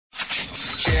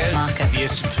The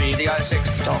S&P, the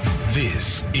ASX stocks.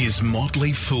 This is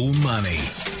Motley Fool Money.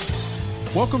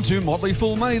 Welcome to Motley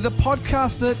Fool Money, the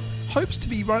podcast that hopes to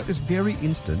be right at this very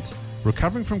instant,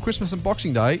 recovering from Christmas and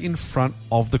Boxing Day in front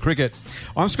of the cricket.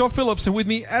 I'm Scott Phillips, and with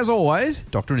me, as always,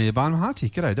 Dr. Anirban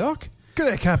Maharti. G'day, Doc.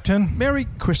 G'day, Captain. Merry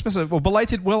Christmas.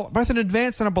 Both an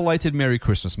advanced and a belated Merry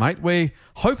Christmas, mate. We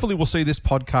hopefully will see this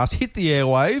podcast hit the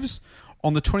airwaves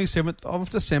on the 27th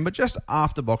of December, just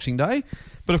after Boxing Day.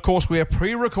 But, of course, we are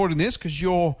pre-recording this because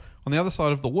you're on the other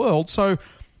side of the world. So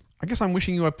I guess I'm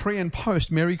wishing you a pre- and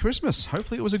post-Merry Christmas.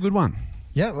 Hopefully it was a good one.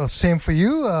 Yeah, well, same for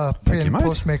you. Pre and mate.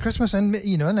 post Merry Christmas, and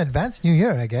an advanced New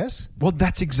Year, I guess. Well,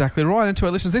 that's exactly right. And to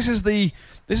our listeners, this is the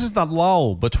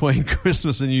lull between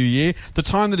Christmas and New Year, the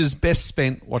time that is best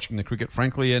spent watching the cricket,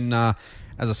 frankly. And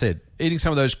as I said, eating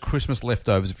some of those Christmas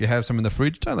leftovers. If you have some in the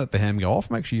fridge, don't let the ham go off.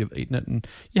 Make sure you've eaten it, and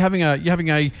you're having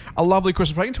a lovely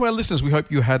Christmas break. And to our listeners, we hope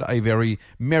you had a very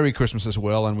Merry Christmas as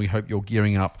well, and we hope you're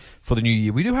gearing up for the New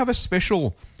Year. We do have a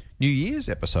special New Year's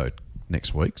episode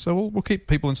next week, so we'll keep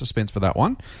people in suspense for that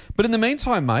one. But in the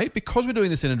meantime, mate, because we're doing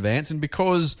this in advance, and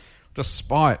because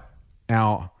despite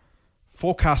our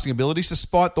forecasting abilities,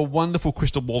 despite the wonderful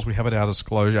crystal balls we have at our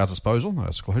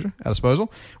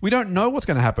disposal, we don't know what's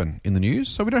going to happen in the news,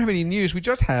 so we don't have any news. We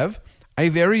just have a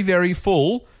very, very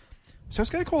full. So I was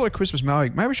going to call it a Christmas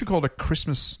mailbag. Maybe we should call it a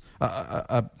Christmas,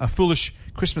 a foolish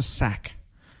Christmas sack.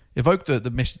 Evoke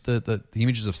the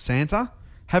images of Santa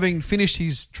having finished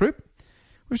his trip.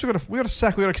 We've got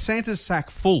a Santa's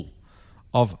sack full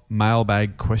of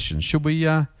mailbag questions. Should we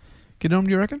get on,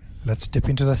 do you reckon? Let's dip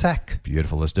into the sack.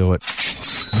 Beautiful, let's do it.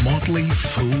 Motley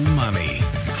Fool Money.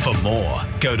 For more,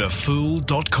 go to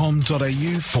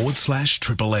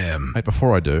fool.com.au/MMM. Mate,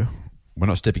 before I do, we're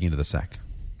not stepping into the sack.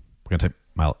 We're going to take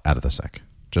mail out of the sack,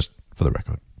 just for the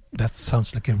record. That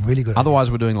sounds like a really good Otherwise,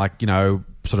 we're doing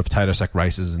sort of potato sack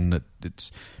races, and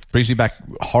it's brings me back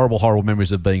horrible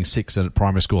memories of being 6 and at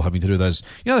primary school, having to do those,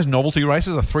 those novelty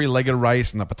races, the 3-legged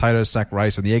race and the potato sack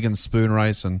race and the egg and spoon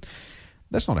race, and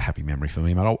that's not a happy memory for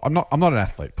me, mate. I'm not an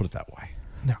athlete, put it that way.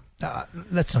 No,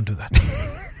 let's not do that.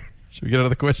 Should we get out of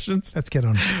the questions? Let's get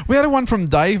on. We had one from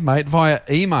Dave, mate, via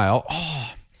email. Oh,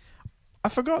 I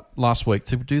forgot last week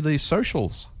to do these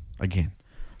socials again.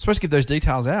 I'm supposed to give those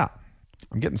details out.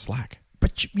 I'm getting slack.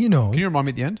 But, Can you remind me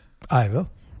at the end? I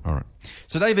will. All right.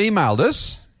 So Dave emailed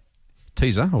us,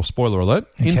 teaser or spoiler alert,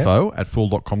 okay.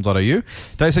 info@fool.com.au.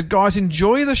 Dave said, guys,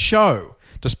 enjoy the show,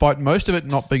 despite most of it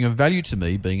not being of value to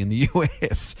me being in the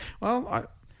US. Well,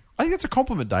 I think that's a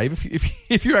compliment, Dave.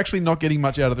 If you're actually not getting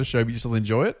much out of the show, but you still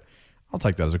enjoy it, I'll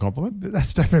take that as a compliment.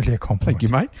 That's definitely a compliment. Thank you,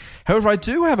 mate. However, I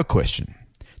do have a question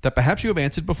that perhaps you have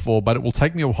answered before, but it will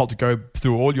take me a while to go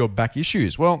through all your back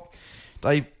issues. Well,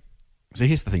 Dave, so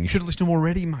here's the thing. You should have listened to them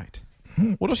already, mate.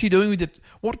 What else are you doing with it?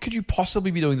 What could you possibly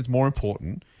be doing that's more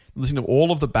important than listening to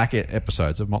all of the back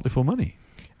episodes of Motley Fool Money?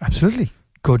 Absolutely.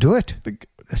 Go do it.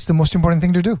 That's the most important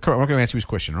thing to do. Correct. I'm not going to answer his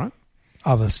question, right?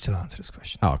 I will still answer this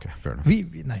question. Oh, okay. Fair enough. We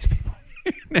nice people.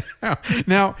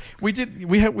 Now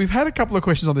we've had a couple of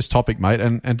questions on this topic, mate,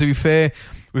 and to be fair,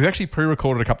 we've actually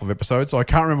pre-recorded a couple of episodes, so I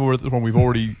can't remember whether it's one we've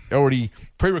already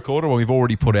pre-recorded or we've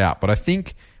already put out. But I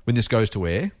think when this goes to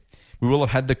air, we will have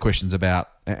had the questions about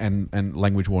and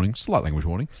language warning, slight language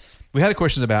warning. We had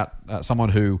questions about someone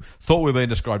who thought we were being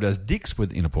described as dicks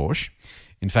within a Porsche.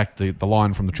 In fact, the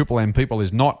line from the Triple M people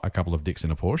is not a couple of dicks in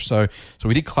a Porsche. So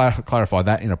we did clarify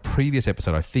that in a previous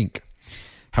episode, I think.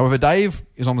 However, Dave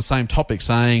is on the same topic,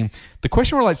 saying the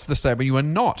question relates to the statement, you are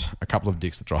not a couple of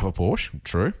dicks that drive a Porsche.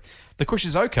 True. The question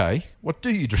is, okay, what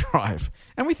do you drive?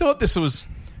 And we thought this was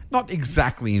not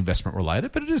exactly investment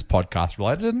related, but it is podcast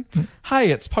related. And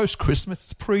hey, it's post-Christmas,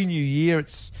 it's pre-New Year,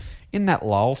 it's in that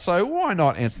lull, so why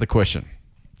not answer the question?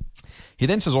 He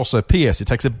then says also, P.S. it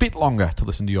takes a bit longer to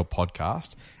listen to your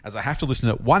podcast, as I have to listen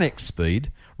at 1x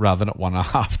speed rather than at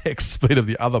 1.5x speed of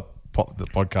the other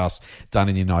podcasts done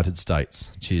in the United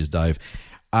States. Cheers, Dave.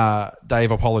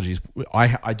 Dave, apologies.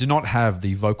 I do not have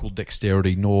the vocal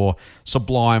dexterity nor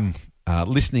sublime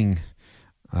listening.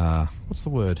 What's the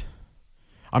word?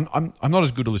 I'm not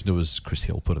as good to listen to as Chris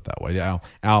Hill, put it that way. Our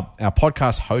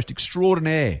podcast host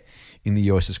extraordinaire in the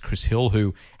US is Chris Hill,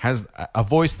 who has a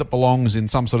voice that belongs in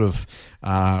some sort of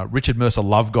Richard Mercer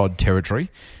Love God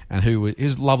territory, and who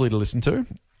is lovely to listen to.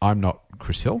 I'm not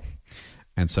Chris Hill,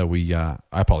 and so I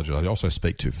apologise. I also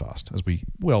speak too fast, as we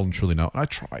well and truly know, and I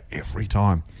try every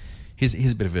time. Here's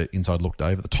a bit of an inside look,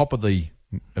 Dave. At the top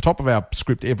of our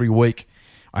script every week,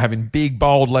 I have in big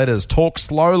bold letters, talk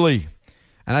slowly,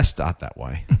 and I start that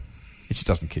way. It just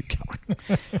doesn't keep going.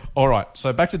 All right,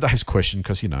 so back to Dave's question,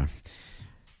 because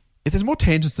If there's more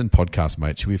tangents than podcasts,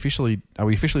 mate, are we officially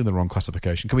in the wrong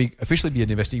classification? Can we officially be an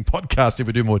investing podcast if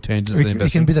we do more tangents than investing? We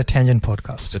can be the tangent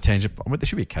podcast. The tangent. There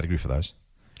should be a category for those.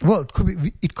 Well,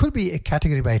 it could be a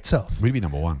category by itself. We'd be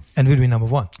number one. And we'd be number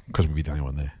one. Because we'd be the only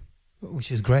one there.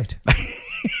 Which is great.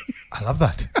 I love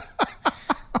that.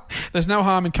 There's no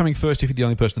harm in coming first if you're the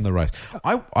only person in the race.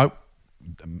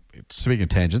 Speaking of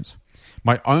tangents,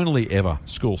 my only ever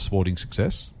school sporting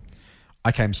success,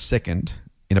 I came second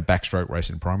in a backstroke race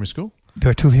in primary school. There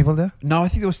were 2 people there? No, I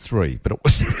think there was 3, but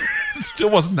it still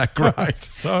wasn't that great.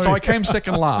 So I came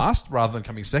second last rather than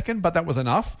coming second, but that was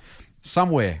enough.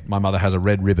 Somewhere my mother has a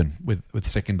red ribbon with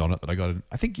second on it that I got in,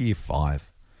 I think, year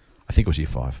 5. I think it was year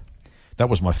 5. That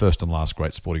was my first and last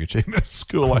great sporting achievement at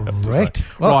school, I have to say.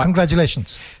 Well, right.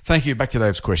 Congratulations. Thank you. Back to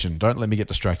Dave's question. Don't let me get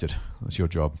distracted. That's your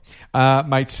job.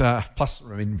 Mate, plus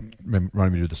running me to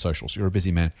do the socials. You're a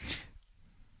busy man.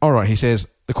 All right, he says,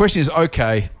 the question is,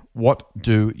 okay, what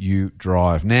do you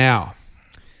drive? Now,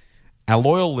 our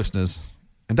loyal listeners,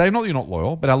 and Dave, not that you're not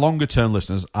loyal, but our longer-term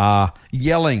listeners are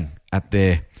yelling at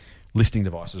their listening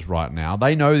devices right now.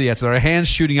 They know the answer. There are hands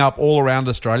shooting up all around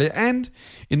Australia and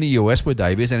in the US where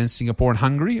Dave is, and in Singapore and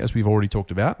Hungary, as we've already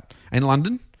talked about, and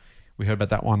London. We heard about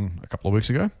that one a couple of weeks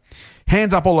ago.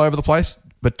 Hands up all over the place.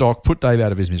 But, Doc, put Dave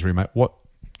out of his misery, mate. What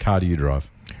car do you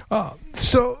drive?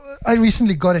 So I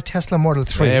recently got a Tesla Model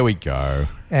 3. There we go.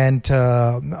 And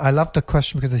I love the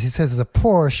question because he says it's a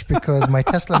Porsche because my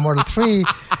Tesla Model 3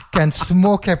 can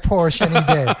smoke a Porsche any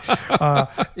day.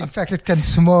 In fact, it can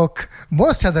smoke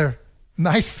most other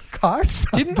nice cars.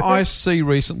 Didn't I see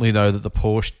recently, though, that the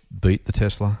Porsche beat the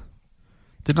Tesla?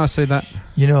 Didn't I see that?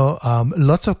 You know,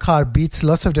 lots of car beats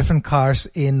lots of different cars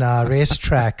in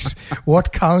racetracks.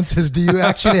 What counts is, do you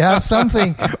actually have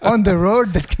something on the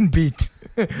road that can beat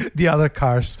the other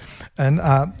cars? And,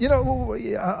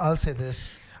 I'll say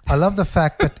this. I love the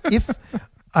fact that if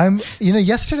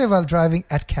yesterday while driving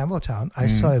at Campbelltown, I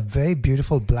saw a very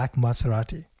beautiful black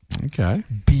Maserati. Okay.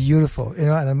 Beautiful.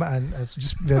 And it's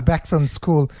just, we're back from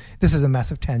school. This is a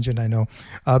massive tangent, I know.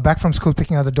 Back from school,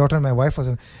 picking up the daughter, and my wife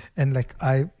was, and like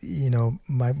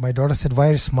my daughter said, "Why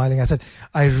are you smiling?" I said,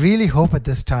 "I really hope at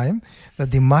this time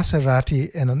that the Maserati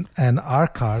and our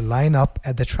car line up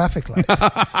at the traffic light,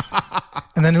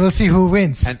 and then we'll see who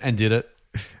wins." And did it?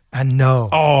 And no.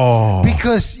 Oh.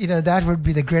 Because, that would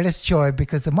be the greatest joy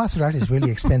because the Maserati is a really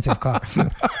expensive car.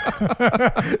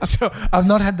 So I've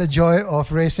not had the joy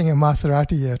of racing a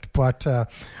Maserati yet, but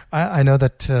I know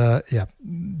that,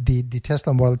 the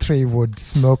Tesla Model 3 would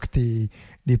smoke the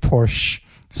Porsche.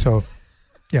 So,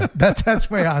 yeah, that's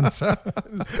my answer.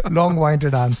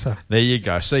 Long-winded answer. There you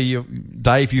go. See,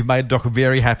 Dave, you've made Doc a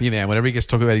very happy man. Whenever he gets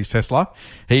to talk about his Tesla,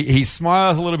 he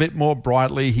smiles a little bit more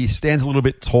brightly. He stands a little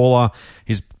bit taller.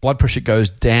 His blood pressure goes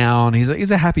down.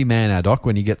 He's a happy man now, Doc,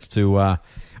 when he gets to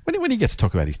when he gets to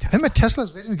talk about his Tesla. And my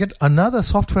Tesla's waiting to get another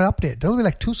software update. There'll be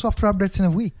like 2 software updates in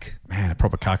a week. Man, a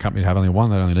proper car company to have only one.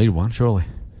 They only need one, surely.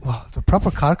 Well, the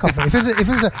proper car company. If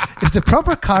it's the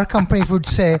proper car company, it would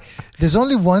say there's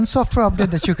only one software update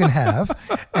that you can have,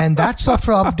 and that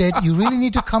software update you really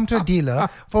need to come to a dealer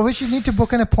for which you need to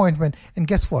book an appointment. And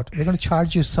guess what? They're going to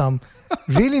charge you some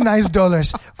really nice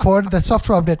dollars for the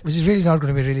software update, which is really not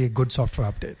going to be really a good software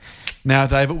update. Now,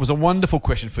 Dave, it was a wonderful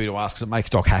question for you to ask because it makes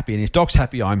Doc happy, and if Doc's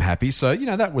happy, I'm happy. So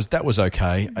that was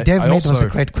okay. Dave made was a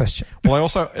great question. Well,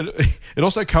 it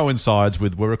also coincides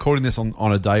with we're recording this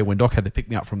on a day when Doc had to pick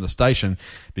me up from the station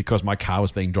because my car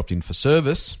was being dropped in for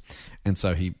service, and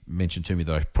so he mentioned to me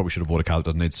that I probably should have bought a car that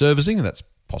doesn't need servicing, and that's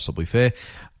possibly fair.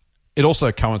 It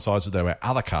also coincides with our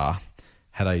other car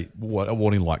had a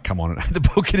warning light come on and had to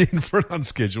book it in for an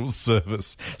unscheduled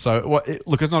service. So,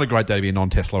 look, it's not a great day to be a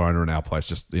non-Tesla owner in our place.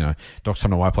 Just, Doc's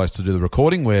come to my place to do the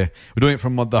recording. We're doing it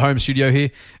from the home studio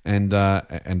here, and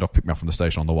Doc picked me up from the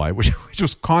station on the way, which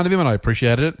was kind of him, and I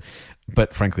appreciated it.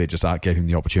 But frankly, it just gave him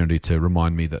the opportunity to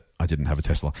remind me that I didn't have a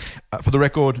Tesla. For the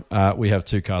record, we have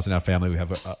 2 cars in our family. We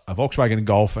have a Volkswagen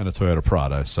Golf and a Toyota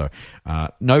Prado. So,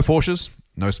 no Porsches,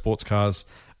 no sports cars.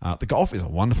 The Golf is a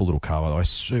wonderful little car, by the way.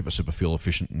 Super, super fuel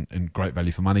efficient and great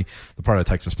value for money. The Prado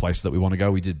takes us places that we want to go.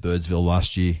 We did Birdsville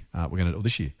last year.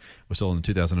 This year. We're still in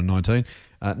 2019.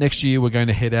 Next year, we're going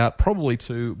to head out probably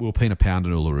to Wilpena Pound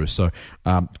and Uluru. So,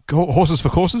 horses for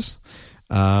courses.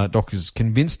 Doc has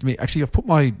convinced me. Actually, I've put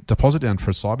my deposit down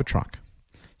for a Cybertruck.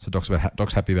 So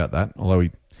Doc's happy about that. Although he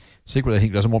secretly he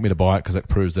doesn't want me to buy it because that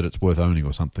proves that it's worth owning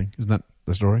or something. Isn't that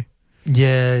the story?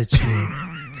 Yeah, it's true.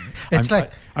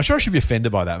 I'm sure I should be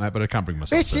offended by that, mate, but I can't bring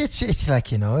myself. It's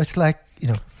like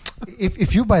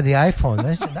if you buy the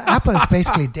iPhone, Apple is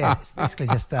basically dead. It's basically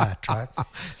just that, right?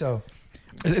 So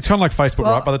It's kind of like Facebook,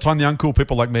 right? By the time the uncool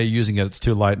people like me are using it, it's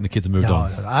too late and the kids have moved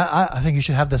on. No, I think you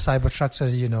should have the Cybertruck so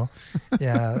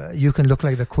that, you can look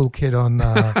like the cool kid on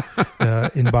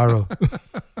in Barrow.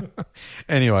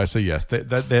 Anyway, so yes,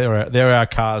 they're our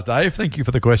cars, Dave. Thank you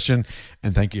for the question,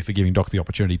 and thank you for giving Doc the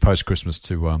opportunity post-Christmas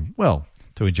to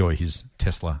enjoy his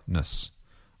Tesla-ness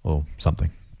or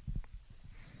something.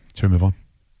 Should we move on?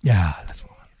 Yeah, let's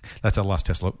move on. That's our last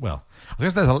Tesla. Well, I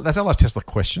guess that's our last Tesla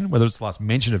question. Whether it's the last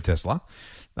mention of Tesla,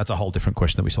 that's a whole different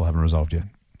question that we still haven't resolved yet.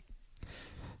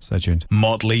 Stay tuned.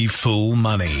 Motley Fool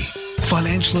Money.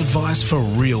 Financial advice for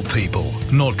real people,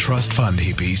 not trust fund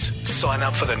hippies. Sign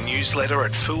up for the newsletter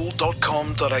at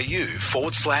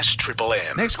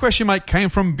fool.com.au/MMM. Next question, mate, came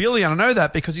from Billy, and I know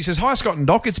that because he says, "Hi, Scott and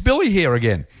Doc, it's Billy here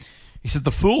again." He said,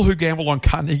 "The fool who gambled on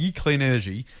Carnegie Clean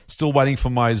Energy, still waiting for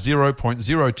my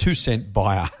 0.02 cent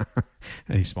buyer."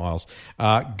 And he smiles.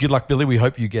 Good luck, Billy. We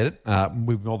hope you get it.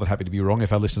 We're more than happy to be wrong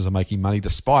if our listeners are making money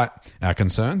despite our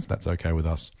concerns. That's okay with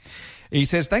us. He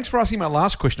says, "Thanks for asking my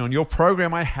last question on your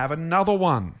program. I have another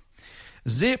one.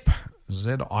 Zip,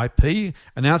 ZIP,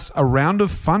 announced a round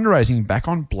of fundraising back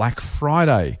on Black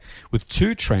Friday with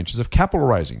 2 tranches of capital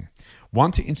raising.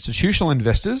 One to institutional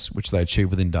investors, which they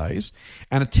achieved within days,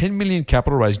 and a 10 million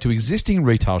capital raising to existing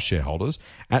retail shareholders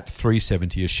at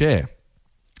 $3.70 a share.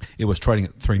 It was trading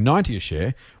at $3.90 a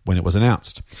share when it was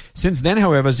announced. Since then,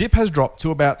 however, Zip has dropped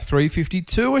to about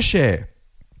 $3.52 a share.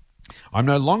 I'm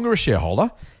no longer a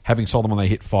shareholder, having sold them when they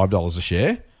hit $5 a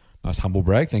share. Nice humble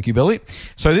brag. Thank you, Billy.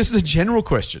 So this is a general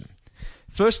question.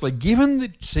 Firstly, given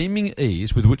the seeming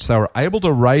ease with which they were able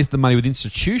to raise the money with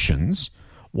institutions,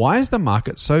 why is the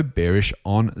market so bearish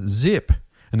on Zip?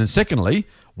 And then secondly,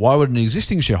 why would an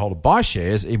existing shareholder buy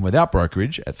shares, even without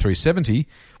brokerage, at $3.70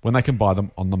 when they can buy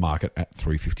them on the market at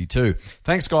 $3.52?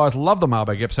 Thanks, guys. Love the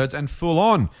Mailbag episodes and Fool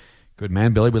On. Good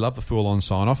man, Billy. We love the Fool On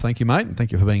sign-off. Thank you, mate. And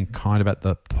thank you for being kind about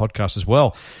the podcast as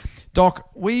well. Doc,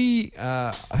 we,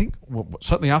 I think,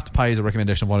 certainly Afterpay is a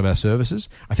recommendation of one of our services.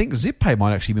 I think ZipPay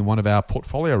might actually be one of our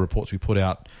portfolio reports we put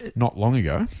out not long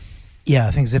ago. Yeah,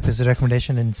 I think Zip is a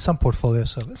recommendation in some portfolio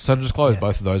service. So to disclose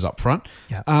both of those up front.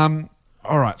 Yeah.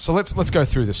 All right, so let's go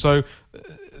through this. So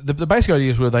the basic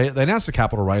ideas were they announced the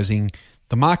capital raising.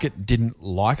 The market didn't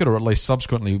like it, or at least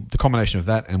subsequently the combination of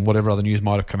that and whatever other news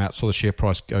might have come out saw the share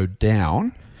price go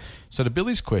down. So to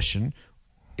Billy's question,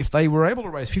 if they were able to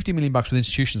raise $50 million with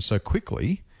institutions so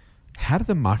quickly, how did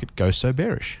the market go so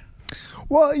bearish?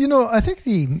 Well, I think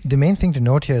the main thing to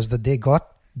note here is that they got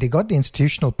the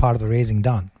institutional part of the raising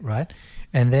done, right?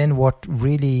 And then what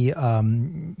really,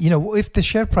 if the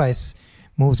share price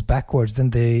moves backwards,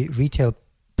 then the retail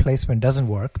placement doesn't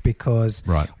work because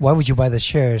why would you buy the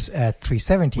shares at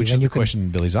 $3.70? Which is the question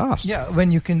Billy's asked. Yeah,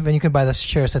 when you can buy the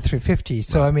shares at $3.50.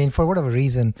 So I mean, for whatever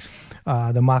reason,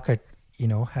 the market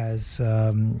has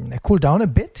cooled down a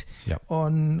bit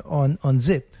on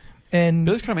Zip. And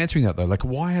Billy's kind of answering that though. Like,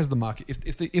 why has the market?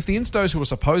 If the instos who are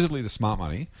supposedly the smart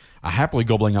money are happily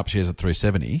gobbling up shares at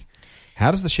 $3.70, how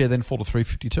does the share then fall to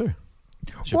 $3.52?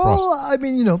 Well, I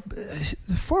mean,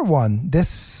 for one,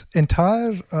 this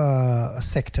entire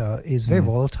sector is very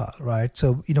volatile, right?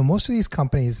 So, most of these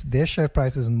companies, their share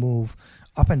prices move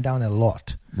up and down a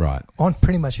lot, right, on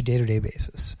pretty much a day-to-day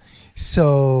basis.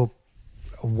 So,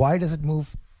 why does it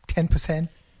move 10%?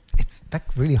 It's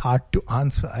really hard to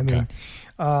answer. I mean,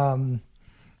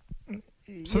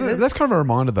 so that's kind of a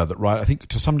reminder, though, that right? I think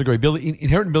to some degree, Billy,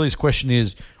 inherent in Billy's question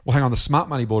is, well, hang on, the smart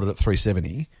money bought it at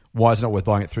 $3.70. Why is it not worth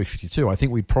buying at $3.52? I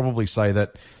think we'd probably say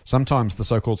that sometimes the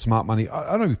so-called smart money,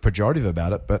 I don't know, be pejorative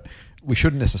about it, but we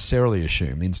shouldn't necessarily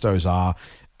assume instos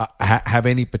have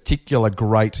any particular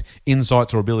great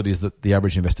insights or abilities that the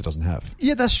average investor doesn't have.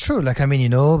 Yeah, that's true. Like, I mean,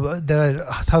 there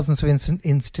are thousands of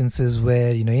instances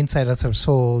where, insiders have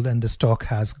sold and the stock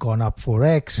has gone up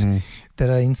 4x.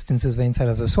 There are instances where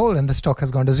insiders have sold and the stock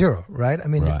has gone to 0, right? I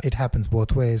mean, it happens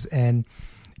both ways. And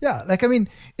yeah, like, I mean,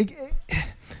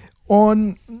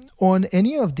 on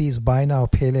any of these buy now,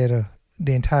 pay later,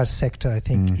 the entire sector, I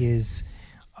think, is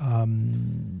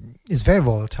very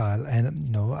volatile.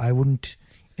 And, I wouldn't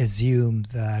assume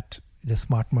that the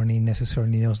smart money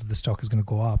necessarily knows that the stock is going to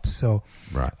go up. So,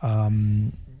 I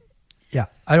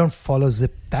don't follow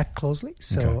Zip that closely,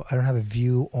 so I don't have a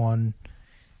view on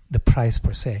the price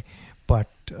per se. But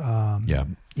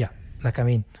like, I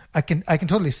mean, I can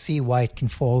totally see why it can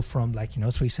fall from like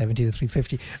 370 to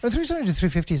 350. But 370 to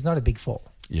 350 is not a big fall.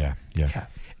 Yeah.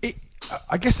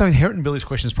 I guess the inherent in Billy's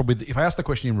question is probably, if I ask the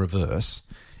question in reverse,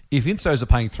 if instos are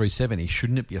paying $3.70,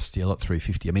 shouldn't it be a steal at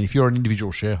 $3.50? I mean, if you're an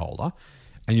individual shareholder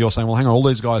and you're saying, well, hang on, all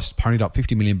these guys ponied up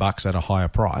 $50 million at a higher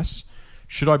price,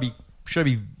 should I be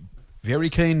very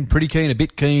keen, pretty keen, a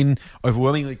bit keen,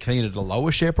 overwhelmingly keen at a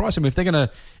lower share price? I mean, if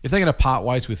they're gonna part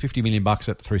ways with $50 million at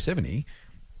 370,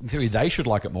 in theory they should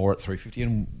like it more at 350,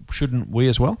 and shouldn't we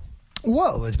as well?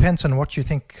 Well, it depends on what you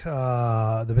think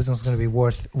the business is going to be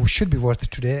worth, should be worth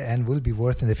today, and will be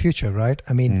worth in the future, right?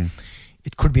 I mean,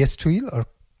 it could be a steal or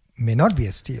may not be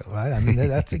a steal, right? I mean,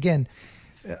 that's again,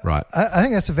 right. I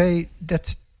think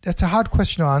that's a hard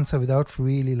question to answer without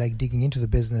really like digging into the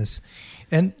business.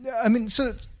 And I mean,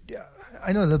 so yeah,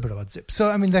 I know a little bit about Zip.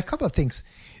 So I mean, there are a couple of things.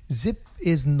 Zip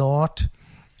is not.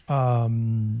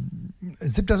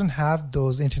 Zip doesn't have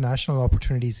those international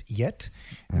opportunities yet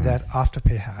that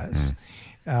Afterpay has.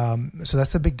 So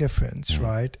that's a big difference,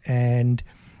 right? And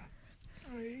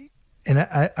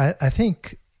I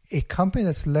think a company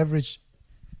that's leveraged,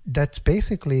 that's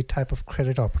basically a type of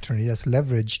credit opportunity that's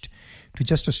leveraged to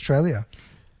just Australia,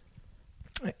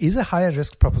 is a higher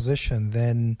risk proposition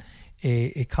than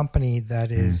a company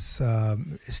that is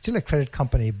still a credit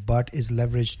company but is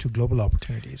leveraged to global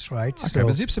opportunities, right? Okay, so,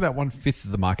 but Zip's about 1/5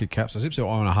 of the market cap. So Zip's at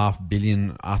 $1.5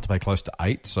 billion, Afterpay close to $8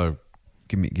 billion. So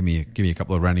give me a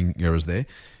couple of rounding errors there.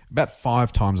 About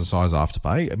 5 times the size of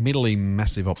Afterpay. Admittedly,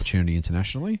 massive opportunity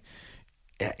internationally.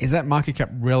 Is that market cap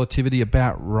relativity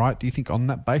about right, do you think, on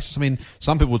that basis? I mean,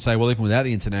 some people would say, well, even without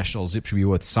the international, Zip should be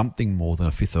worth something more than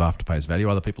 1/5 of Afterpay's value.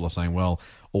 Other people are saying, well,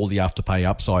 all the Afterpay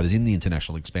upside is in the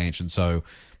international expansion. So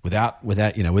without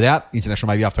international,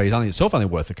 maybe Afterpay is only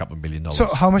worth a couple of $1 billion. So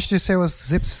how much do you say was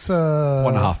Zip's?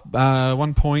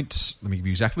 1.5. Let me give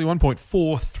you exactly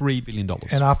 $1.43 billion. And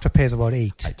Afterpay is about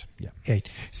 8. Yeah. 8.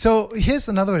 So here's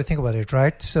another way to think about it,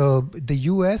 right? So the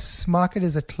US market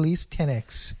is at least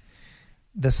 10x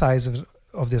the size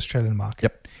of the Australian market.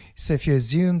 Yep. So if you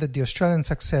assume that the Australian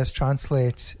success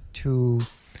translates to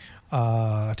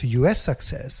US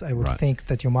success, I would think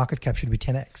that your market cap should be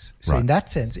 10x. So in that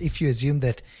sense, if you assume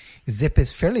that Zip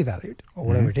is fairly valued or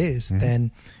whatever it is,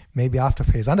 then maybe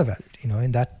Afterpay is undervalued.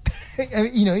 In that,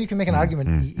 you can make an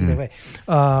argument either way.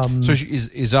 So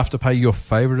is Afterpay your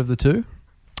favorite of the two?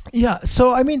 Yeah.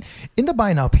 So I mean, in the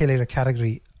buy now pay later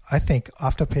category, I think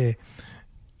Afterpay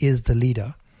is the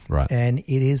leader. Right. And it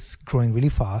is growing really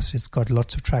fast. It's got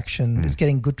lots of traction. It's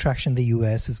getting good traction in the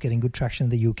US. It's getting good traction in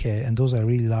the UK. And those are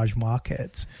really large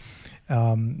markets.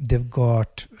 They've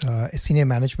got a senior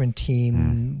management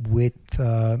team with,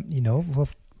 who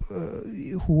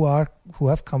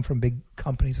have come from big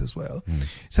companies as well.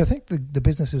 So I think the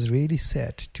business is really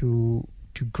set to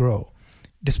grow,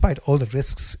 despite all the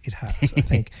risks it has, I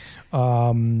think.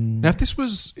 Now, if this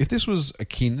was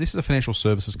akin, this is a financial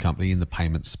services company in the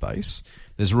payment space.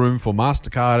 There's room for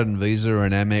MasterCard and Visa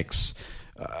and Amex.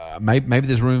 Maybe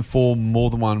there's room for more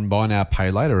than one buy now,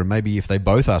 pay later. And maybe if they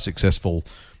both are successful,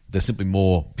 there's simply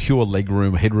more pure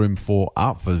headroom for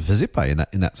ZipPay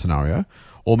in that scenario.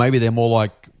 Or maybe they're more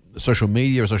like social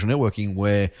media or social networking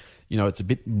where it's a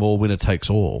bit more winner takes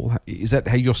all. Is that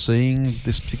how you're seeing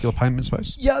this particular payment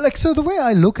space? Yeah, so the way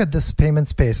I look at this payment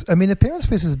space, I mean, the payment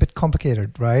space is a bit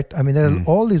complicated, right? I mean, there are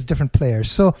all these different players.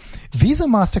 So Visa,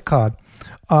 MasterCard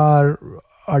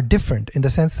are different in the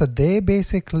sense that they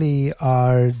basically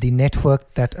are the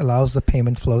network that allows the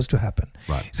payment flows to happen.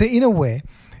 Right. So in a way,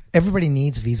 everybody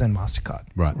needs Visa and MasterCard,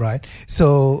 right?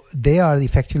 So they are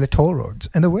effectively toll roads.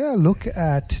 And the way I look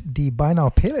at the buy now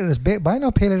pay later is buy now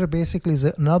pay later basically is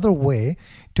another way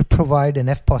to provide an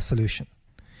FPOS solution.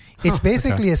 It's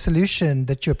basically a solution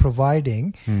that you're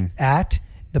providing at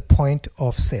the point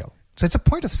of sale. So it's a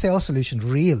point of sale solution,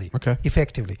 really,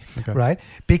 effectively, right?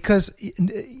 Because,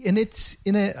 and it's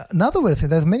another way.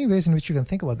 There's many ways in which you can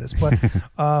think about this, but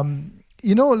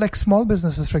like small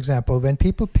businesses, for example, when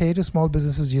people pay to small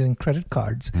businesses using credit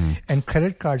cards, and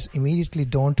credit cards immediately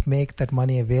don't make that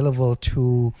money available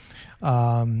to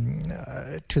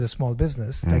the small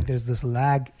business, like there's this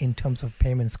lag in terms of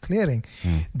payments clearing,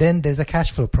 then there's a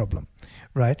cash flow problem.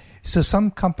 Right. So some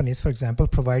companies, for example,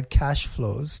 provide cash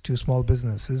flows to small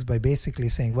businesses by basically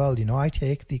saying, well, I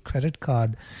take the credit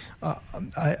card.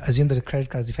 I assume that the credit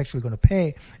card is effectively going to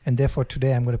pay. And therefore,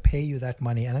 today I'm going to pay you that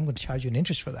money and I'm going to charge you an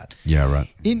interest for that. Yeah, right.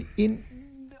 In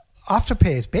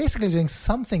Afterpay is basically doing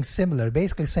something similar,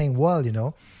 basically saying, well,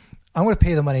 I'm going to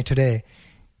pay the money today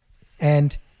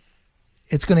and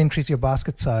it's going to increase your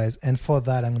basket size. And for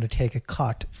that, I'm going to take a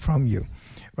cut from you.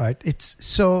 Right.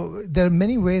 So there are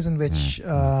many ways in which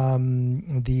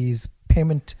these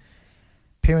payment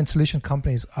solution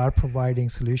companies are providing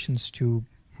solutions to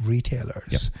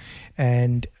retailers,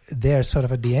 and they're sort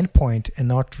of at the end point and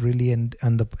not really in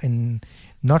the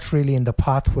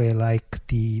pathway like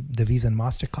the Visa and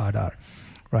MasterCard are,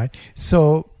 right?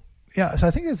 So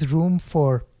I think there's room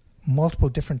for multiple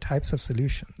different types of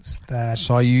solutions.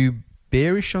 So are you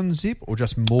bearish on Zip or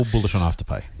just more bullish on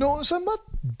Afterpay? No, so I'm not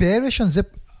bearish on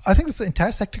Zip. I think this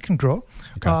entire sector can grow.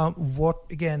 Okay.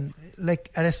 Again, like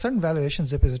at a certain valuation,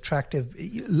 Zip is attractive.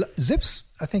 Zip's,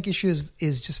 I think, issue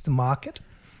is just the market.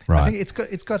 Right. I think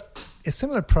it's got a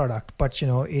similar product, but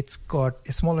it's got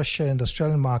a smaller share in the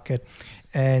Australian market,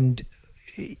 and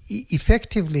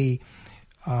effectively,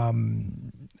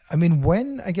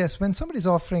 when somebody's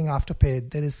offering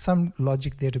Afterpay, there is some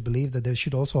logic there to believe that they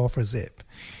should also offer Zip,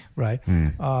 right?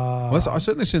 Well, I've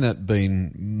certainly seen that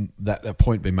that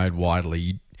point being made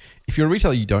widely. If you're a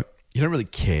retailer, you don't really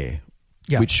care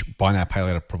which buy now pay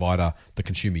later provider the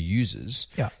consumer uses.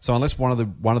 Yeah. So unless one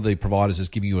of the providers is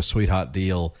giving you a sweetheart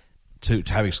deal to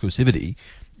have exclusivity,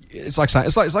 it's like saying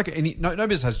it's like any no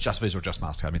business has just Visa or just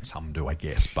MasterCard. I mean, some do, I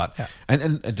guess, but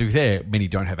and to be fair, many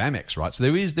don't have Amex, right? So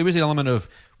there is an element of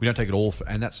we don't take it all,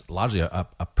 and that's largely a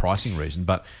pricing reason.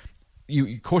 But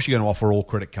of course, you're going to offer all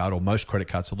credit card or most credit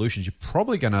card solutions. You're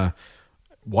probably going to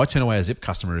why turn away a Zip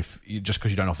customer just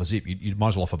because you don't offer Zip? You might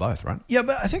as well offer both, right? Yeah,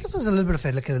 but I think this is a little bit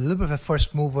of a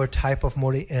first mover type of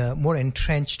more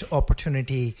entrenched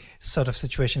opportunity sort of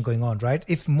situation going on, right?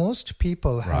 If most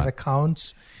people have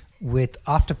accounts with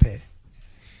Afterpay,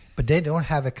 but they don't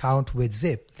have account with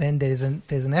Zip, then there's an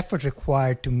effort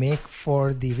required to make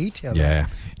for the retailer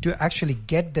to actually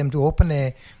get them to open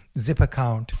a Zip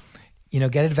account,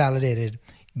 get it validated,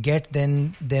 get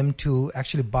them to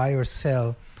actually buy or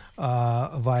sell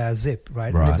via Zip,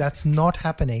 right? And if that's not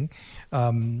happening,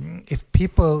 if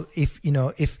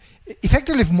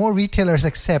more retailers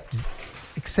accept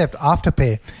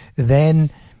Afterpay, then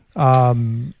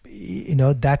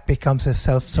that becomes a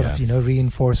self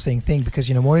reinforcing thing,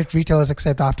 because more retailers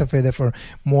accept Afterpay, therefore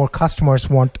more customers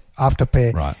want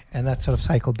Afterpay, and that sort of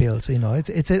cycle builds.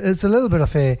 It's a little bit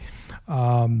of a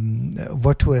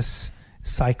virtuous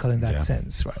cycle in that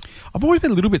sense, right? I've always been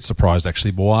a little bit surprised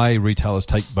actually why retailers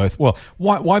take both. Well,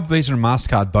 why Visa and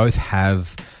MasterCard both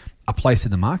have a place in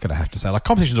the market. I have to say, like,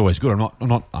 competition is always good. I'm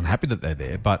not unhappy that they're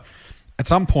there, but at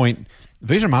some point,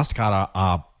 Visa and MasterCard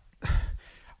are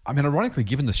I mean, ironically,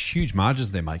 given the huge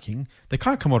margins they're making, they're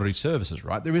kind of commodity services,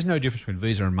 right? There is no difference between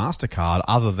Visa and MasterCard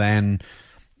other than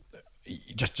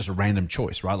just a random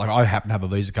choice, right? Like, I happen to have a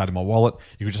Visa card in my wallet.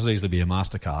 You could just easily be a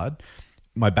MasterCard.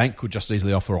 My bank could just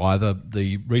easily offer either.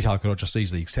 The retailer could just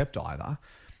easily accept either.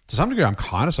 To some degree, I'm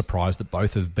kind of surprised that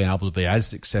both have been able to be as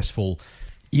successful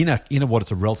in what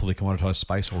it's a relatively commoditized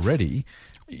space already.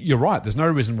 You're right. There's no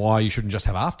reason why you shouldn't just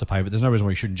have Afterpay, but there's no reason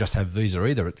why you shouldn't just have Visa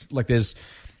either. It's like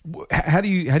how do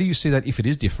you see that if it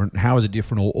is different? How is it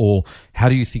different, or how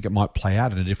do you think it might play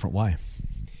out in a different way?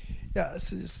 Yeah,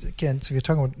 so you're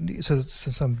talking about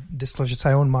some disclosures.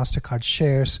 I own MasterCard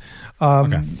shares.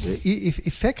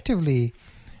 Effectively,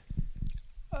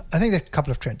 I think there are a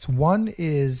couple of trends. One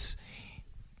is,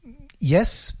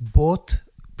 yes, both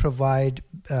provide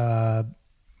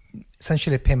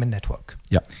essentially a payment network.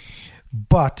 Yeah.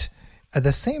 But at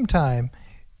the same time,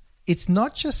 it's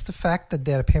not just the fact that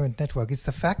they're a payment network. It's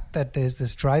the fact that there's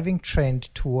this driving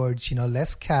trend towards,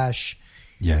 less cash,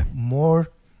 more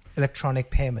electronic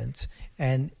payments.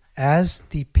 And as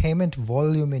the payment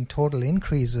volume in total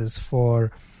increases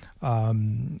for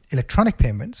electronic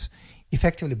payments,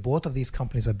 effectively both of these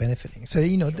companies are benefiting. So,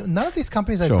 none of these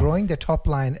companies are growing their top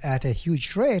line at a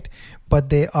huge rate, but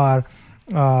they are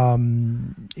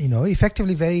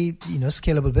effectively very,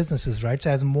 scalable businesses, right? So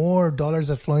as more dollars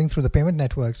are flowing through the payment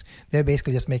networks, they're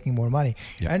basically just making more money.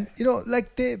 Yeah. And,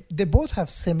 they both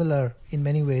have in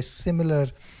many ways, similar,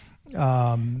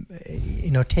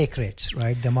 take rates,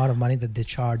 right? The amount of money that they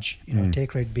charge,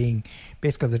 take rate being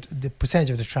basically the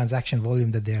percentage of the transaction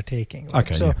volume that they are taking. Right?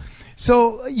 Okay.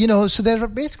 So they're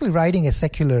basically riding a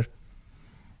secular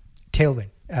tailwind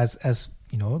as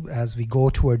we go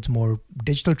towards more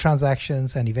digital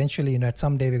transactions, and eventually, at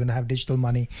some day we're going to have digital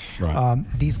money. Right.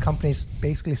 These companies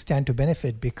basically stand to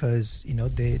benefit because,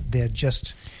 they're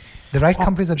just the right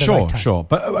companies at the right time. Sure.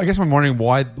 But I guess I'm wondering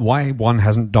why one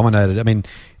hasn't dominated. I mean,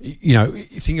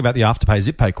 think about the Afterpay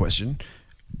ZipPay question.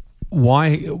 Why,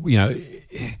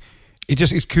 it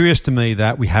just is curious to me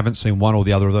that we haven't seen one or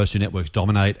the other of those two networks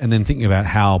dominate. And then thinking about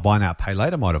how buy now, pay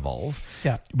later might evolve,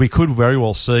 we could very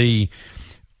well see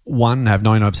one have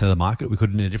 99% of the market. We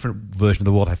could, in a different version of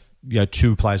the world, have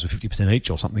two players with 50%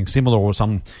 each or something similar, or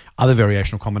some other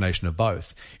variation or combination of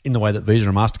both, in the way that Visa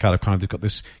and MasterCard have kind of got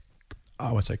this,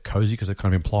 I would say cozy, because it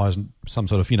kind of implies some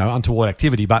sort of, untoward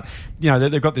activity. But,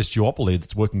 they've got this duopoly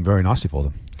that's working very nicely for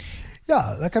them.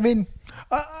 Yeah,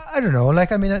 I don't know.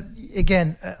 Like, I mean,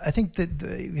 again, I think that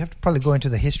we have to probably go into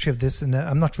the history of this, and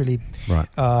I'm not really, Right.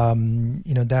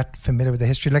 that familiar with the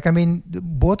history. Like, I mean,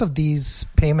 both of these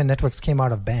payment networks came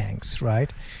out of banks,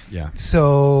 right? Yeah.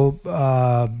 So,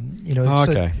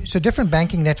 Okay. so different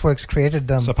banking networks created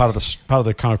them. So part of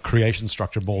the kind of creation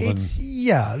structure more than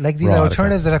Like these Right, are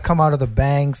alternatives that have come out of the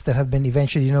banks that have been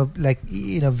eventually,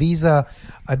 Visa.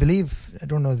 I believe, I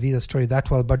don't know the Visa story that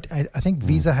well, but I think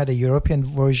Visa had a European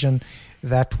version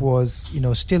that was,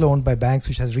 still owned by banks,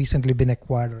 which has recently been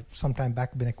acquired or sometime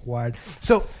back been acquired.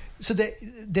 So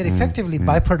they're effectively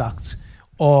byproducts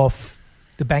of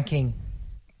the banking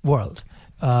world.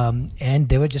 And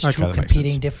they were just Okay, two that makes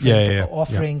competing sense. different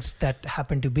offerings that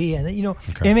happen to be. And,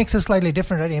 Amex is slightly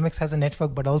different, right? Amex has a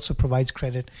network but also provides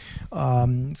credit. So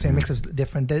Amex is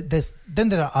different. Then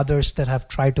there are others that have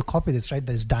tried to copy this, right?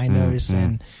 There's Diners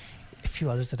and a few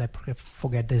others that I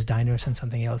forget. There's Diners and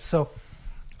something else. So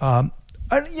I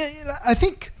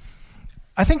think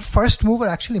first mover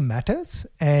actually matters,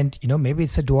 and maybe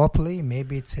it's a duopoly,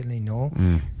 maybe it's a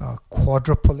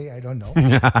quadrupoly. I don't know,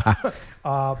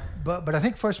 but I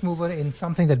think first mover in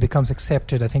something that becomes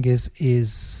accepted, I think is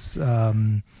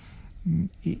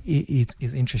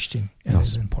interesting and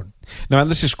is important. Now,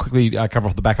 let's just quickly cover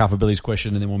off the back half of Billy's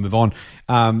question, and then we'll move on.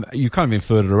 You kind of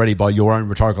inferred it already by your own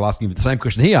rhetorical asking the same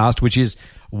question he asked, which is,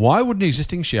 why would an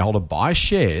existing shareholder buy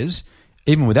shares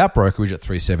even without brokerage at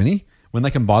 $3.70 when they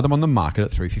can buy them on the market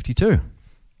at $3.52?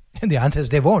 And the answer is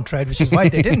they won't, right? Which is why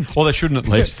they didn't. Well, they shouldn't,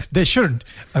 at least. They shouldn't.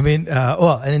 I mean,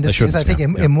 and in this case, I think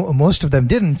yeah. most of them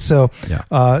didn't. So,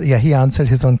 he answered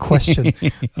his own question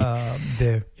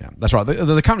there. Yeah, that's right.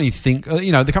 The company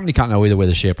the company can't know either where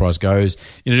the share price goes.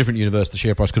 In a different universe, the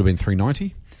share price could have been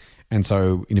 $3.90. And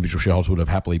so individual shareholders would have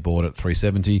happily bought at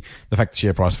 $3.70. The fact the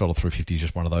share price fell to $3.50 is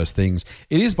just one of those things.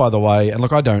 It is, by the way, and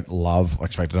look, I don't like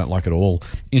at all,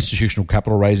 institutional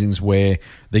capital raisings where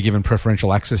they're given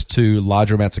preferential access to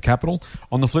larger amounts of capital.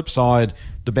 On the flip side,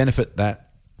 the benefit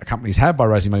that companies have by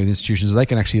raising money with institutions is they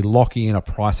can actually lock in a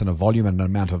price and a volume and an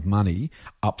amount of money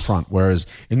up front. Whereas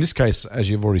in this case, as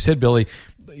you've already said, Billy,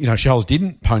 shareholders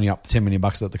didn't pony up the $10 million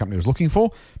that the company was looking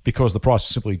for because the price was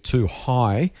simply too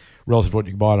high relative to what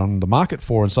you could buy it on the market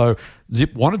for. And so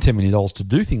Zip wanted $10 million to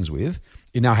do things with.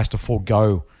 It now has to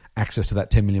forego access to that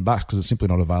 $10 million because it's simply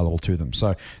not available to them.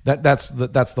 So that's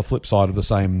the flip side of the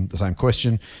same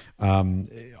question.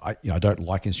 I don't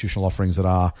like institutional offerings that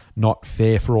are not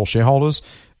fair for all shareholders.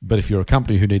 But if you're a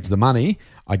company who needs the money,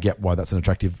 I get why that's an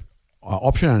attractive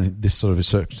option. And this sort of is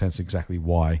circumstance exactly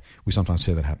why we sometimes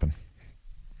see that happen.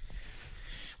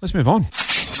 Let's move on.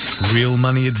 Real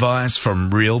money advice from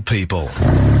real people.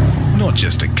 Not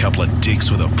just a couple of dicks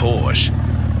with a Porsche.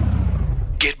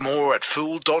 Get more at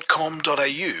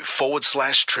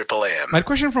fool.com.au/triple-M. Mate,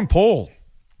 question from Paul.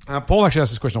 Paul actually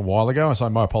asked this question a while ago, so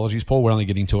my apologies, Paul. We're only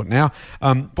getting to it now.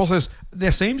 Paul says,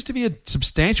 there seems to be a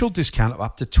substantial discount of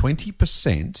up to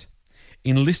 20%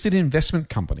 in listed investment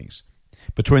companies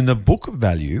between the book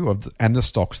value and the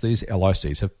stocks these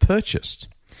LICs have purchased.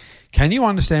 Can you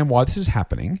understand why this is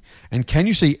happening? And can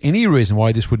you see any reason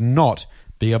why this would not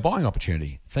be a buying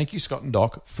opportunity? Thank you, Scott and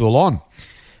Doc. Full on.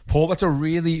 Paul, that's a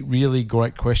really, really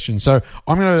great question. So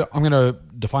I'm going to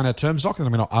define our terms, Doc, and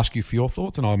I'm going to ask you for your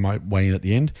thoughts, and I might weigh in at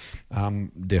the end.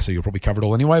 Dare say you'll probably cover it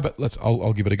all anyway, but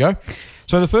I'll give it a go.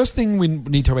 So the first thing we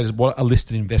need to talk about is what a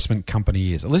listed investment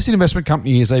company is. A listed investment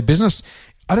company is a business.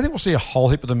 I don't think we'll see a whole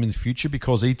heap of them in the future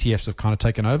because ETFs have kind of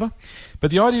taken over.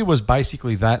 But the idea was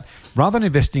basically that rather than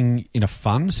investing in a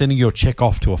fund, sending your check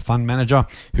off to a fund manager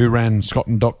who ran Scott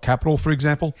and Doc Capital, for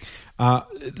example,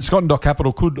 Scott and Doc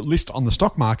Capital could list on the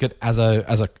stock market as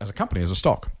a company, as a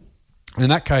stock. And in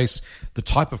that case, the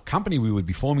type of company we would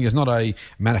be forming is not a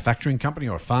manufacturing company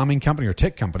or a farming company or a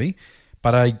tech company,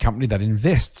 but a company that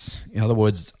invests. In other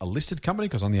words, it's a listed company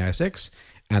because on the ASX,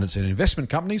 and it's an investment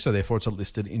company, so therefore it's a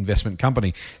listed investment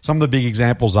company. Some of the big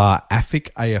examples are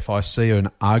AFIC, AFIC, and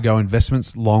Argo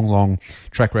Investments, long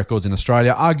track records in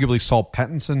Australia. Arguably Sol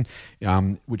Pattinson,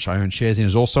 which I own shares in,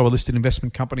 is also a listed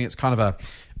investment company. It's kind of a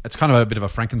bit of a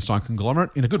Frankenstein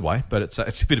conglomerate in a good way, but it's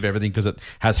a bit of everything because it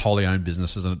has wholly owned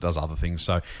businesses and it does other things.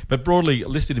 So, but broadly, a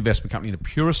listed investment company in a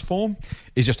purest form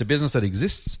is just a business that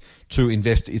exists to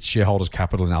invest its shareholders'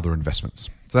 capital in other investments.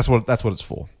 So that's what it's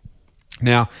for.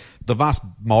 Now, the vast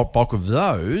bulk of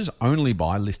those only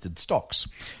buy listed stocks.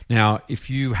 Now,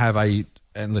 if you have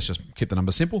and let's just keep the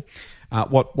numbers simple,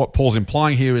 what Paul's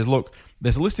implying here is, look,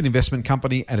 there's a listed investment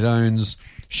company and it owns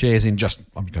shares in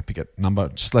I'm going to pick a number,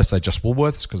 let's say just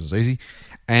Woolworths because it's easy,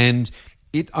 and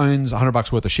it owns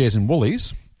 $100 worth of shares in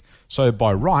Woolies. So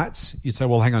by rights, you'd say,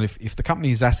 well, hang on, if the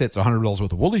company's assets are $100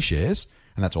 worth of Woolies shares,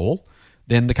 and that's all,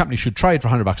 then the company should trade for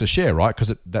 $100 a share, right?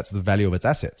 Because that's the value of its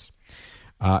assets.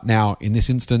 Now, in this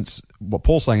instance, what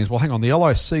Paul's saying is, well, hang on, the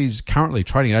LIC is currently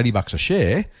trading at $80 a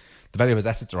share. The value of its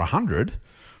assets are 100.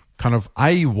 Kind of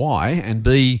A, why? And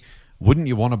B, wouldn't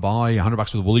you want to buy $100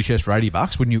 worth of Woolly shares for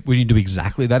 $80? Wouldn't you do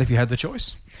exactly that if you had the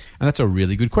choice? And that's a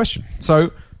really good question.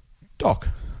 So, Doc,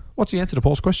 what's the answer to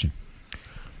Paul's question?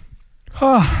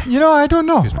 I don't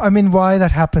know. I mean, why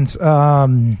that happens. I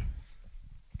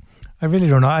really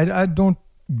don't know. I don't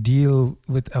deal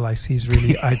with LICs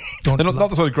really. I don't. They're not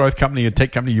the sort of growth company and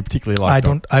tech company you particularly like.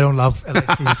 I don't love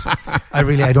LICs.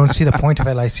 I don't see the point of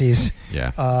LICs.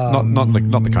 Yeah. Not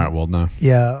the current world, no.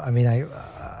 Yeah. I mean, I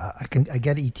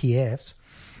get ETFs.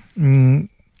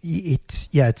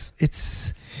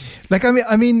 It's like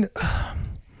I mean.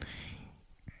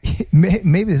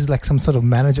 Maybe this is like some sort of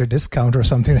manager discount or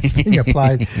something that's being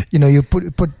applied. You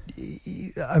put.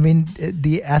 I mean,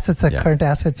 the assets are current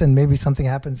assets, and maybe something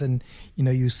happens, and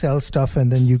you sell stuff,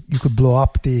 and then you could blow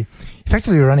up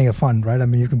effectively you're running a fund, right? I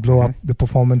mean, you can blow up the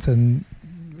performance, and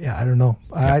I don't know.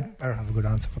 I don't have a good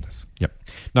answer for this. Yep.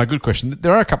 No, good question.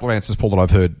 There are a couple of answers, Paul, that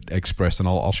I've heard expressed, and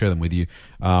I'll share them with you.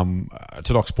 To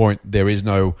Doc's point, there is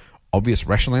no obvious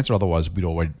rational answer, otherwise there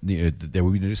would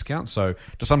be no discount. So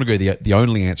to some degree, the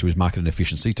only answer is market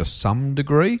inefficiency to some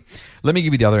degree. Let me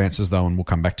give you the other answers though, and we'll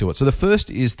come back to it. So the first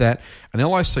is that an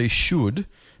LIC should,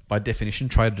 by definition,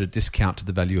 trade at a discount to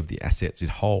the value of the assets it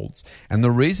holds. And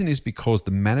the reason is because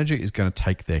the manager is going to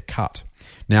take their cut.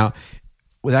 Now,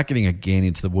 without getting again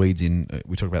into the weeds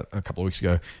we talked about a couple of weeks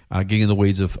ago, getting in the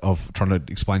weeds of trying to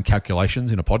explain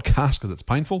calculations in a podcast because it's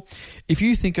painful. If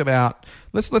you think about,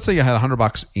 let's say you had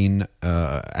 $100 in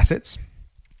assets,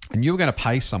 and you were going to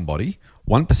pay somebody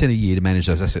 1% a year to manage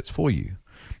those assets for you.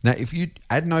 Now, if you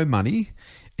add no money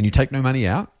and you take no money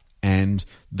out, and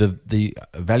the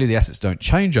value of the assets don't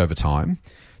change over time,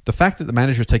 the fact that the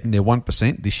manager is taking their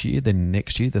 1% this year, then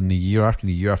next year, then the year after, and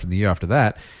the year after, and the year after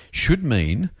that, should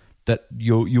mean that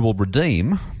you will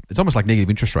redeem. It's almost like negative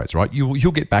interest rates, right?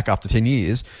 You'll get back after 10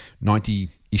 years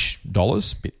 $90-ish,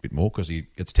 bit more because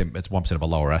it's 1% of a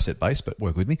lower asset base, but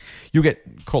work with me.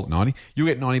 Call it 90. You'll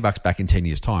get $90 back in 10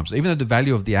 years' time. So even though the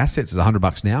value of the assets is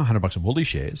 $100 now, $100 in Woolly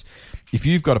shares, if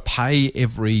you've got to pay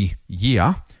every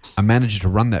year a manager to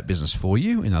run that business for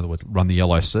you, in other words, run the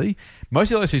LIC.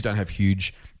 Most LICs don't have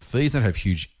huge fees, they don't have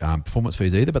huge performance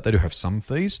fees either, but they do have some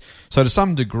fees. So to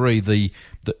some degree, the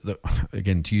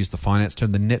again, to use the finance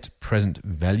term, the net present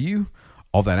value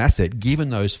of that asset, given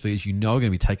those fees are going to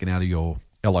be taken out of your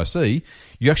LIC,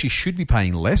 you actually should be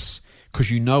paying less because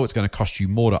it's going to cost you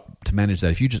more to manage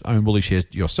that. If you just own Woolly shares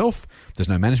yourself, there's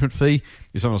no management fee.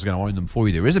 If someone else is going to own them for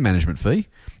you, there is a management fee.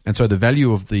 And so the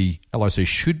value of the LIC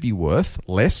should be worth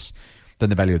less than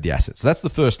the value of the assets. So that's the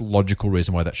first logical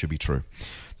reason why that should be true.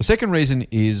 The second reason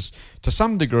is, to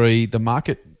some degree, the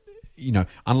market,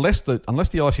 unless the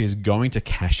LIC is going to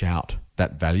cash out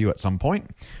that value at some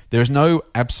point, there is no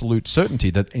absolute certainty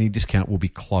that any discount will be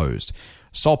closed.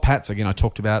 Soul Patts, again, I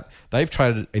talked about, they've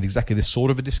traded at exactly this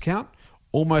sort of a discount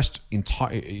almost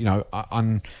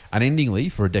unendingly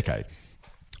for a decade.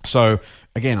 So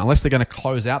again, unless they're going to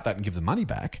close out that and give the money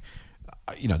back,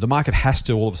 the market has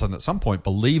to all of a sudden at some point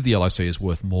believe the LIC is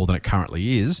worth more than it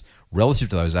currently is relative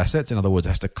to those assets. In other words, it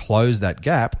has to close that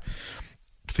gap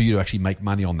for you to actually make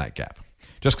money on that gap.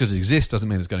 Just because it exists doesn't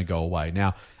mean it's going to go away.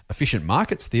 Now, efficient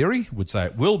markets theory would say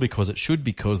it will because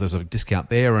there's a discount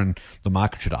there and the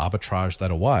market should arbitrage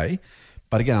that away.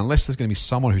 But again, unless there's going to be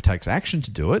someone who takes action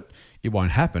to do it, it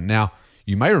won't happen. Now,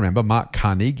 you may remember Mark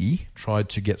Carnegie tried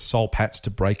to get Soul Patts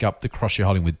to break up the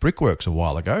cross-shareholding with Brickworks a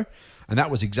while ago. And that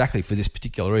was exactly for this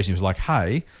particular reason. He was like,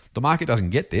 hey, the market doesn't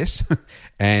get this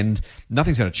and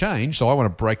nothing's going to change. So I want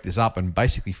to break this up and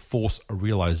basically force a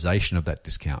realization of that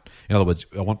discount. In other words,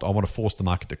 I want to force the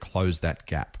market to close that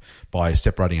gap by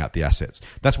separating out the assets.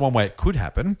 That's one way it could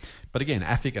happen. But again,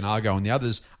 AFIC and Argo and the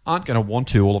others aren't going to want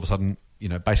to all of a sudden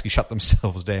basically shut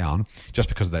themselves down just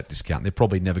because of that discount. They're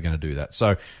probably never going to do that.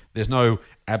 So there's no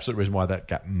absolute reason why that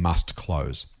gap must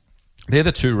close. They're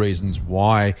the two reasons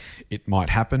why it might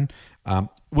happen.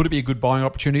 Would it be a good buying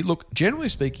opportunity? Look, generally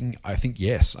speaking, I think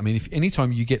yes. I mean, if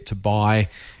anytime you get to buy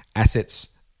assets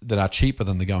that are cheaper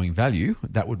than the going value,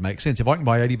 that would make sense. If I can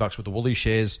buy $80 worth of Woolly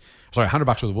shares, $100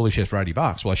 worth of Woolly shares for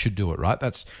 $80, well, I should do it, right?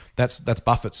 That's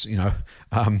Buffett's,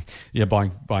 buying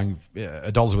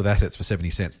dollars worth of assets for 70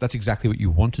 cents. That's exactly what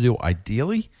you want to do,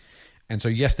 ideally. And so,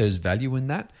 yes, there's value in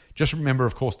that. Just remember,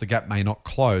 of course, the gap may not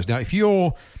close. Now, if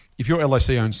your LIC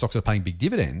owns stocks that are paying big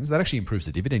dividends, that actually improves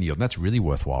the dividend yield, and that's really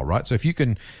worthwhile, right? So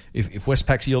if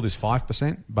Westpac's yield is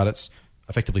 5%, but it's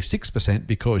effectively 6%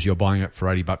 because you're buying it for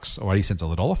 $80 or 80 cents on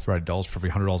the dollar for $80 for every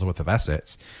 $100 worth of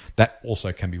assets, that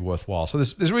also can be worthwhile. So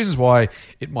there's reasons why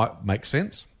it might make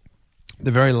sense.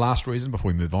 The very last reason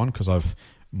before we move on, because I've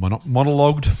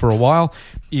monologued for a while,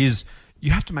 is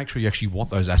you have to make sure you actually want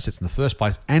those assets in the first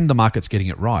place and the market's getting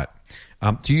it right.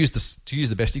 To use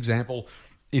the best example,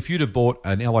 if you'd have bought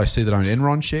an LIC that owned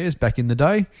Enron shares back in the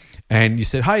day, and you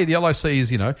said, hey, the LIC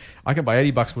is, I can buy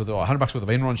 $80 worth or $100 worth of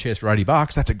Enron shares for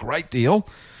 $80, that's a great deal.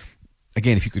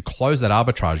 Again, if you could close that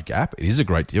arbitrage gap, it is a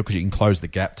great deal because you can close the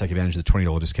gap, take advantage of the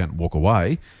 $20 discount and walk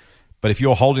away. But if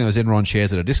you're holding those Enron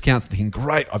shares at a discount, thinking,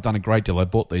 great, I've done a great deal, I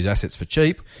bought these assets for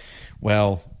cheap,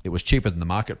 well, it was cheaper than the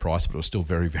market price, but it was still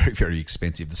very, very, very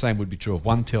expensive. The same would be true of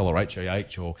OneTel or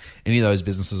HAH or any of those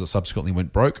businesses that subsequently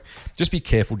went broke. Just be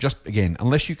careful. Just, again,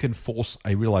 unless you can force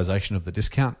a realization of the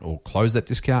discount or close that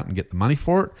discount and get the money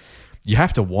for it, you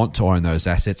have to want to own those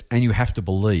assets, and you have to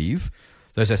believe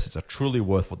those assets are truly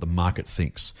worth what the market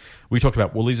thinks. We talked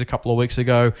about Woolies a couple of weeks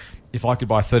ago. If I could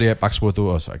buy $38 worth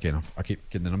of, again, I keep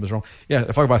getting the numbers wrong. Yeah,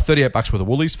 if I could buy $38 worth of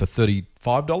Woolies for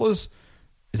 $35,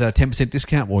 is that a 10%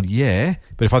 discount? Well, yeah.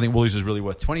 But if I think Woolies is really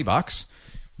worth $20,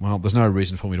 well, there's no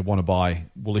reason for me to want to buy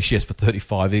Woolies shares for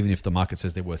 $35, even if the market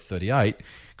says they're worth $38,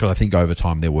 because I think over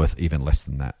time they're worth even less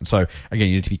than that. And so, again,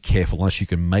 you need to be careful. Unless you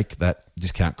can make that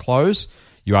discount close,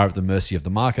 you are at the mercy of the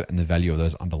market and the value of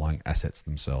those underlying assets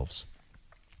themselves.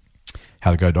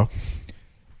 How'd it go, Doc?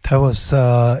 That was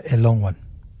a long one.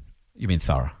 You mean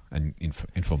thorough and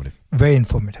informative? Very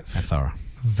informative. And thorough.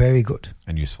 Very good.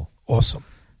 And useful. Awesome.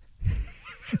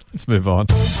 Let's move on.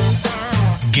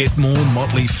 Get more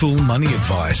Motley Fool money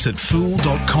advice at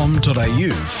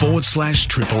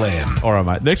fool.com.au/Triple M. All right,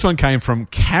 mate. Next one came from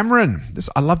Cameron.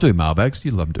 I love doing mailbags.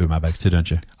 You love doing mailbags too, don't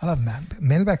you? I love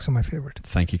mailbags are my favorite.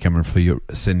 Thank you, Cameron, for your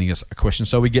sending us a question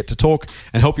so we get to talk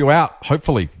and help you out.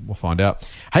 Hopefully, we'll find out.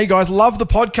 Hey, guys, love the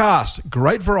podcast.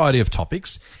 Great variety of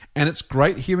topics, and it's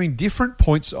great hearing different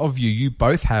points of view you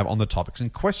both have on the topics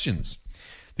and questions.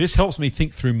 This helps me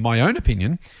think through my own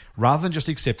opinion rather than just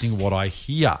accepting what I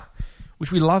hear,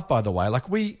 which we love, by the way. Like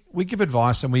we give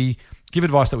advice, and we give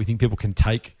advice that we think people can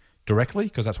take directly,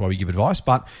 because that's why we give advice.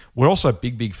 But we're also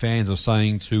big fans of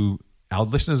saying to our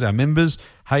listeners, our members,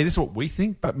 hey, this is what we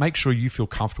think, but make sure you feel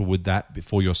comfortable with that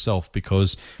for yourself,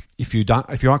 because if you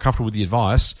aren't comfortable with the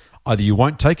advice, either you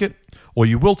won't take it or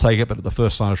you will take it, but at the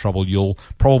first sign of trouble, you'll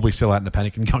probably sell out in a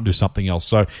panic and go and do something else.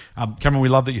 So, Cameron, we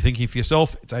love that you're thinking for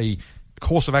yourself. It's a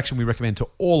course of action we recommend to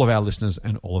all of our listeners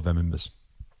and all of our members.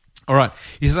 All right.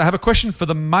 He says, I have a question for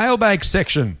the mailbag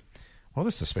section. Well,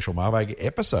 this is a special mailbag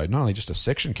episode, not only just a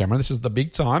section, Cameron. This is the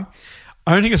big time.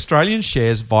 Owning Australian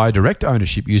shares via direct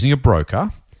ownership using a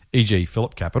broker, e.g.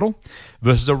 Phillip Capital,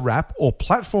 versus a wrap or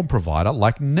platform provider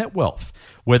like NetWealth,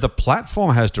 where the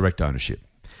platform has direct ownership.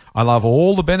 I love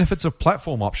all the benefits of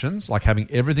platform options, like having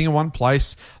everything in one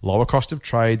place, lower cost of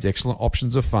trades, excellent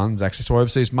options of funds, access to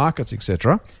overseas markets,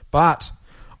 etc. But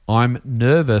I'm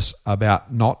nervous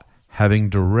about not having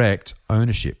direct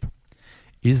ownership.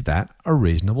 Is that a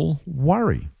reasonable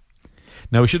worry?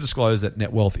 Now, we should disclose that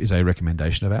NetWealth is a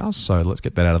recommendation of ours, so let's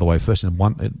get that out of the way first in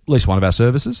at least one of our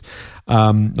services.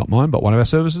 Not mine, but one of our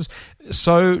services.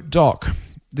 So, Doc,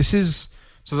 there's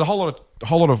a whole lot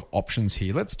of options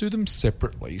here. Let's do them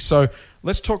separately. So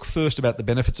let's talk first about the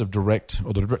benefits of direct,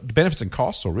 or the benefits and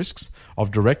costs or risks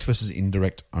of direct versus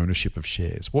indirect ownership of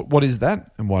shares. What is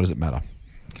that, and why does it matter?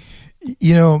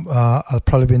 I'll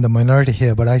probably be in the minority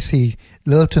here, but I see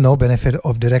little to no benefit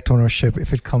of direct ownership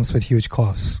if it comes with huge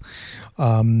costs.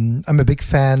 I'm a big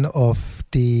fan of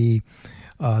the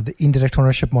indirect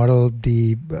ownership model,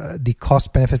 the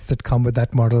cost benefits that come with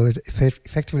that model. It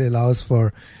effectively allows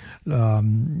for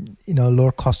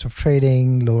lower cost of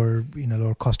trading,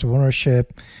 lower cost of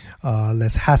ownership,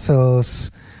 less hassles,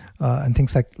 and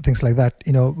things like that.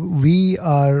 We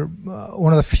are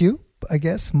one of the few, I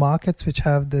guess, markets which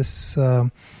have this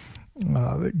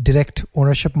direct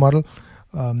ownership model.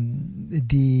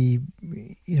 The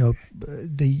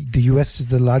US is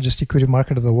the largest equity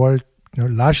market of the world.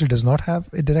 Largely does not have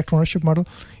a direct ownership model.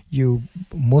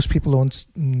 Most people own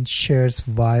shares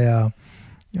via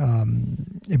a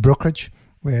brokerage,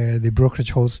 where the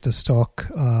brokerage holds the stock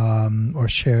or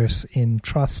shares in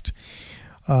trust.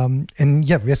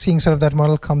 We're seeing sort of that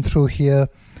model come through here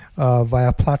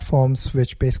via platforms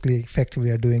which basically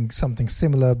effectively are doing something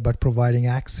similar, but providing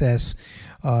access,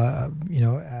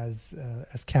 as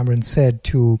Cameron said,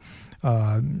 to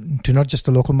not just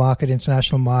the local market,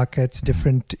 international markets,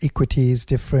 different equities,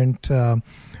 different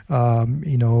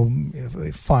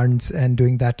funds, and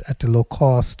doing that at a low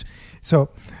cost. So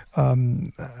I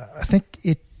think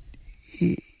it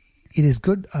is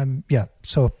good.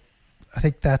 So I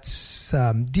think that's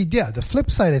the flip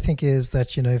side. I think is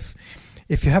that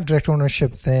if you have direct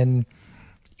ownership, then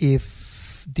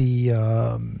if the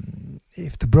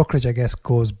brokerage, I guess,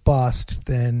 goes bust,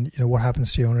 then what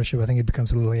happens to your ownership? I think it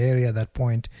becomes a little area at that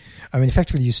point. I mean,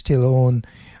 effectively, you still own.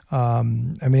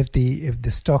 If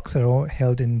the stocks are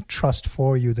held in trust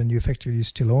for you, then you effectively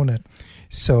still own it.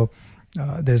 So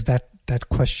there's that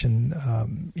question.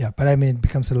 But I mean, it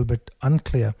becomes a little bit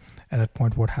unclear at that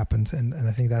point what happens, and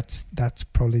I think that's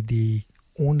probably the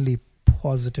only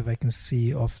positive I can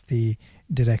see of the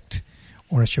direct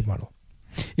ownership model.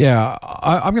 Yeah,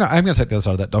 I'm gonna take the other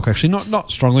side of that, Doc. Actually, not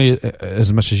strongly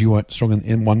as much as you weren't strong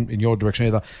in your direction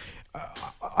either.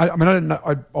 I mean, I don't know.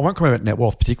 I won't comment about net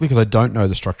wealth particularly because I don't know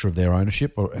the structure of their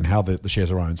ownership and how the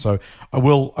shares are owned. So I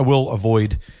will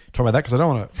avoid talking about that because I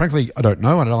don't want to. Frankly, I don't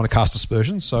know, and I don't want to cast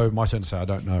aspersions. So my turn to say I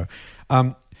don't know.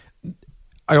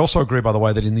 I also agree, by the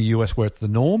way, that in the US where it's the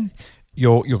norm,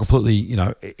 you're completely,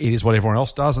 it is what everyone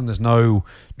else does, and there's no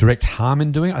direct harm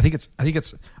in doing it. I think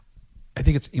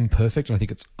it's imperfect, and I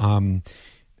think it's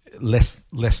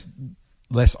less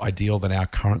ideal than our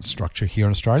current structure here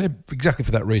in Australia, exactly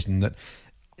for that reason that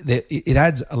it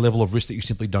adds a level of risk that you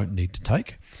simply don't need to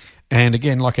take. And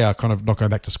again, like our kind of not going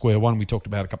back to square one we talked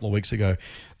about a couple of weeks ago,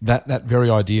 that very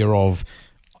idea of,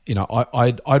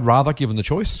 I'd rather, given the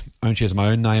choice, own shares in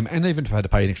my own name, and even if I had to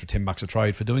pay an extra $10 a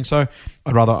trade for doing so,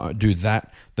 I'd rather do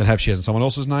that than have shares in someone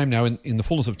else's name. Now, in the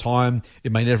fullness of time,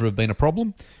 it may never have been a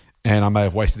problem, and I may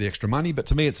have wasted the extra money, but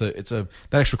to me, that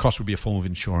extra cost would be a form of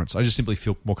insurance. I just simply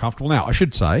feel more comfortable. Now, I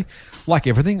should say, like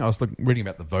everything, I was reading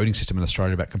about the voting system in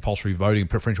Australia, about compulsory voting,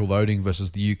 preferential voting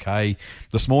versus the UK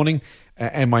this morning,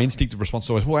 and my instinctive response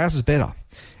is always, well, ours is better.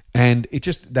 And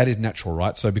that is natural,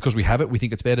 right? So because we have it, we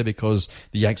think it's better. Because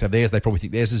the Yanks have theirs, they probably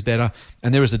think theirs is better.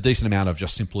 And there is a decent amount of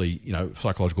just simply,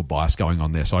 psychological bias going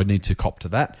on there. So I need to cop to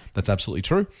that. That's absolutely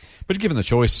true. But given the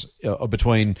choice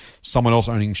between someone else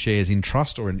owning shares in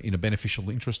trust or in a beneficial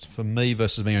interest for me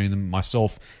versus me owning them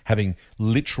myself, having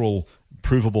literal,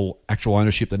 provable, actual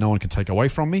ownership that no one can take away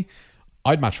from me,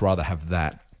 I'd much rather have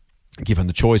that given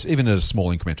the choice, even at a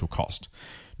small incremental cost.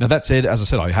 Now, that said, as I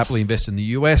said, I happily invest in the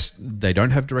US. They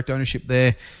don't have direct ownership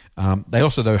there. They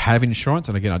also, though, have insurance.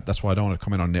 And again, that's why I don't want to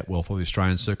comment on net wealth or the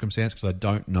Australian circumstance, because I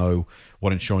don't know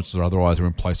what insurances or otherwise are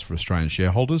in place for Australian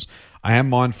shareholders. I am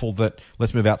mindful that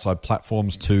let's move outside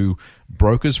platforms to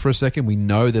brokers for a second. We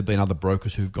know there have been other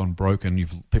brokers who've gone broke and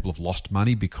people have lost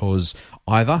money because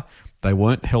either they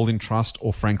weren't held in trust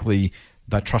or, frankly,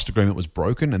 that trust agreement was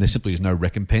broken and there simply is no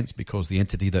recompense because the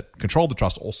entity that controlled the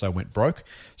trust also went broke.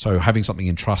 So having something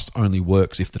in trust only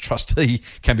works if the trustee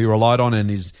can be relied on and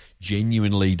is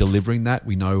genuinely delivering that.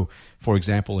 We know, for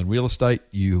example, in real estate,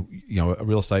 a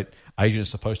real estate agent is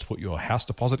supposed to put your house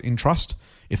deposit in trust.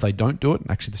 If they don't do it,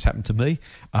 and actually this happened to me,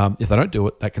 if they don't do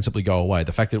it, that can simply go away.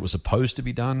 The fact that it was supposed to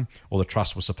be done or the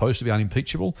trust was supposed to be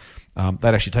unimpeachable,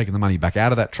 they'd actually taken the money back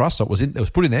out of that trust. So it was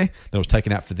put in there, then it was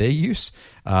taken out for their use,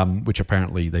 which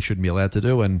apparently they shouldn't be allowed to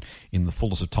do. And in the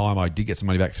fullness of time, I did get some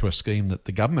money back through a scheme that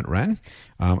the government ran,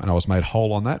 and I was made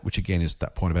whole on that, which again is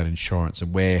that point about insurance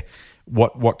and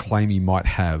what claim you might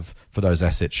have for those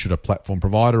assets should a platform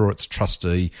provider or its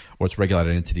trustee or its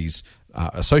regulated entities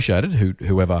associated,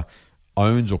 whoever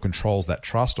owns or controls that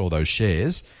trust or those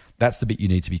shares, that's the bit you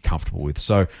need to be comfortable with.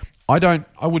 So I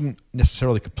wouldn't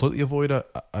necessarily completely avoid a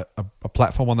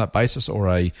platform on that basis or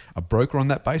a broker on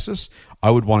that basis. I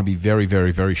would want to be very,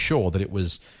 very, very sure that it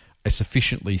was a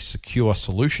sufficiently secure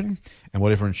solution and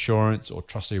whatever insurance or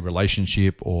trustee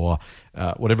relationship or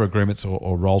whatever agreements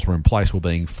or roles were in place were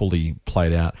being fully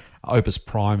played out. Opus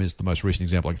Prime is the most recent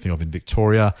example I can think of in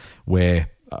Victoria, where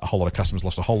a whole lot of customers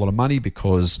lost a whole lot of money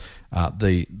because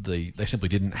they simply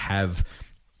didn't have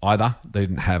either. They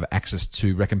didn't have access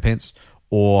to recompense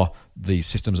or the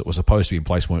systems that were supposed to be in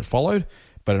place weren't followed.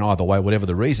 But in either way, whatever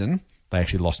the reason, they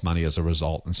actually lost money as a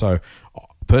result. And so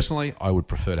personally, I would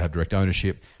prefer to have direct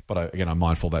ownership. But again, I'm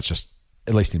mindful that's just,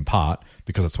 at least in part,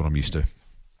 because that's what I'm used to.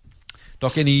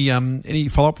 Doc, any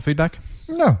follow-up feedback?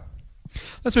 No.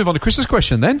 Let's move on to Chris's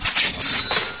question then.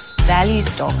 Value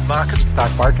stocks. Market.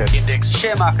 Stock market. Index.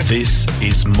 Share market. This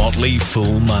is Motley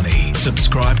Fool Money.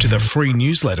 Subscribe to the free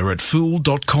newsletter at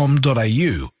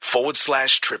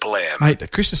fool.com.au/triple-M.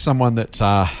 Mate, Chris is someone that,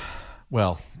 I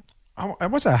won't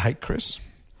say I hate Chris.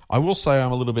 I will say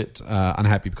I'm a little bit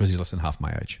unhappy because he's less than half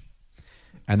my age.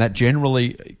 And that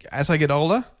generally, as I get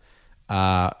older,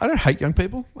 I don't hate young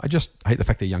people. I just hate the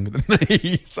fact they're younger than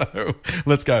me. So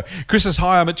let's go. Chris says,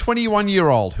 hi, I'm a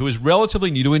 21-year-old who is relatively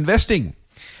new to investing.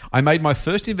 I made my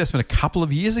first investment a couple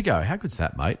of years ago. How good's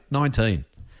that, mate? 19.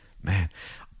 Man.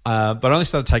 but I only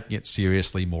started taking it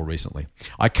seriously more recently.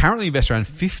 I currently invest around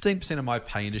 15% of my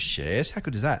pay into shares. How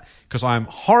good is that? Because I'm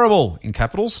horrible in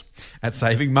capitals at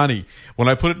saving money. When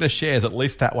I put it into shares, at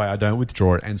least that way I don't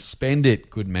withdraw it and spend it.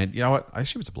 Good man. You know what? I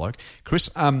assume it's a bloke. Chris,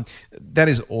 that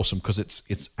is awesome because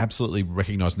it's absolutely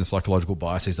recognising the psychological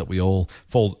biases that we all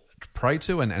fall prey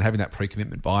to, and having that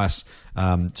pre-commitment bias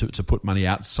to put money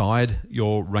outside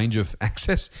your range of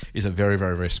access is a very,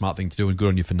 very, very smart thing to do, and good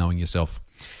on you for knowing yourself.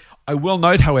 I will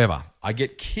note, however, I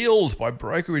get killed by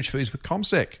brokerage fees with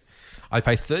CommSec. I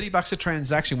pay $30 a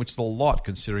transaction, which is a lot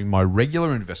considering my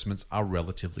regular investments are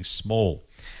relatively small.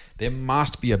 There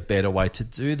must be a better way to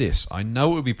do this. I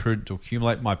know it would be prudent to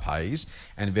accumulate my pays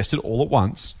and invest it all at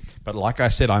once, but like I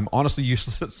said, I'm honestly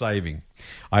useless at saving.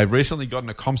 I have recently gotten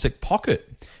a CommSec Pocket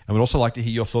and would also like to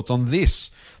hear your thoughts on this.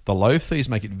 The low fees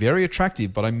make it very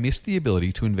attractive, but I miss the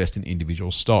ability to invest in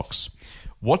individual stocks.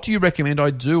 What do you recommend I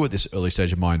do at this early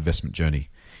stage of my investment journey?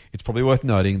 It's probably worth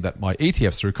noting that my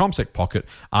ETFs through CommSec Pocket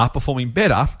are performing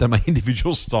better than my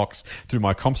individual stocks through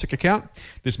my CommSec account.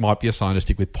 This might be a sign to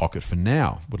stick with Pocket for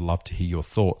now. Would love to hear your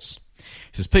thoughts. He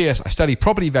says, P.S. I study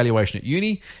property valuation at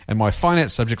uni, and my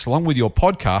finance subjects, along with your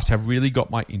podcast, have really got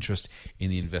my interest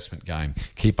in the investment game.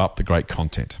 Keep up the great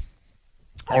content.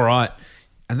 All right.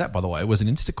 And that, by the way, was an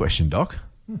Insta question, Doc.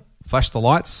 Flash the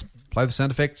lights, play the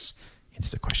sound effects.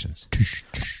 Insta questions.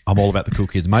 I'm all about the cool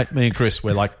kids, mate. Me and Chris,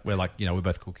 we're like, we're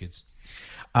both cool kids.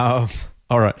 All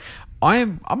right. I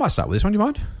might start with this one. Do you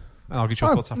mind? And I'll get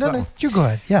your thoughts after that one. You go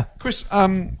ahead. Yeah. Chris,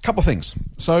 couple of things.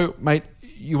 So, mate,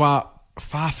 you are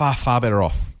far, far, far better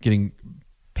off getting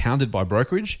pounded by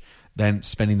brokerage than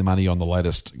spending the money on the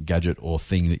latest gadget or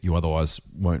thing that you otherwise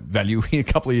won't value in a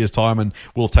couple of years' time and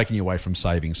will have taken you away from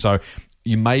saving. So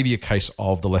you may be a case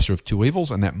of the lesser of two evils,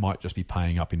 and that might just be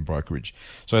paying up in brokerage.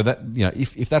 So that, you know,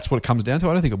 if that's what it comes down to,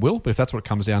 I don't think it will, but if that's what it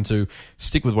comes down to,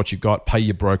 stick with what you've got, pay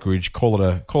your brokerage, call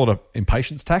it a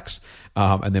impatience tax,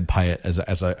 and then pay it as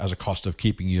a cost of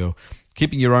keeping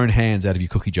your own hands out of your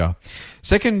cookie jar.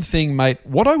 Second thing, mate,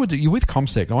 what I would do, you're with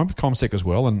CommSec. I'm with CommSec as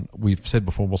well, and we've said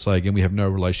before, we'll say again, we have no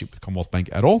relationship with Commonwealth Bank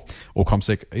at all, or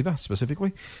CommSec either,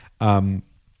 specifically.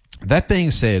 That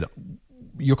being said,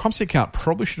 your CommSec account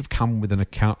probably should have come with an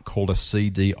account called a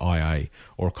CDIA,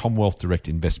 or a Commonwealth Direct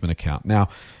Investment Account. Now,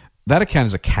 that account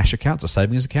is a cash account, it's a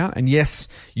savings account, and yes,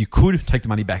 you could take the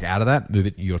money back out of that, move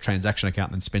it to your transaction account,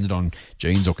 and then spend it on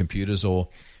jeans or computers or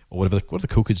whatever. What do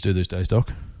the cool kids do these days,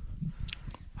 Doc?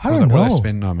 I don't know. What do they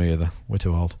spend? No, me either. We're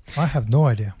too old. I have no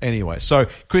idea. Anyway, so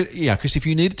yeah, Chris, if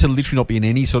you need it to literally not be in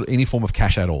any form of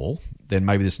cash at all, then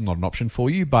maybe this is not an option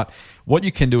for you. But what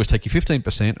you can do is take your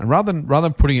 15%, and rather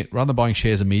than buying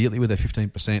shares immediately with their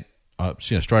 15%,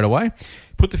 straight away,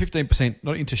 put the 15%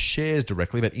 not into shares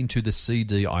directly, but into the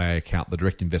CDIA account, the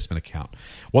direct investment account.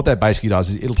 What that basically does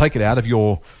is it'll take it out of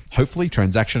your, hopefully,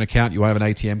 transaction account. You won't have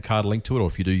an ATM card linked to it, or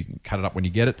if you do, you can cut it up when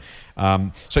you get it.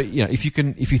 So you know, if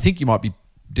you think you might be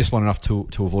disciplined enough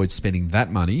to avoid spending that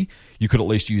money, you could at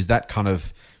least use that kind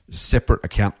of separate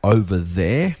account over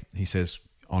there. He says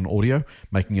on audio,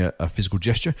 making a physical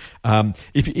gesture.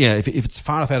 If it's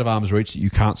far enough out of arm's reach that you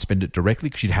can't spend it directly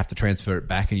because you'd have to transfer it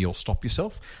back and you'll stop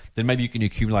yourself, then maybe you can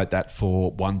accumulate that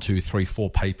for 1, 2, 3, 4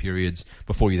 pay periods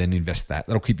before you then invest that.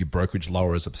 That'll keep your brokerage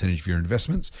lower as a percentage of your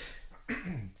investments.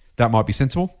 That might be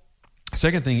sensible.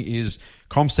 Second thing is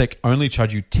CommSec only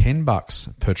charge you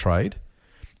 $10 per trade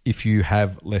if you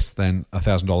have less than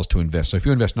 $1,000 to invest. So if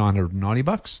you invest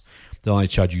 $990, they'll only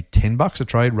charge you $10 a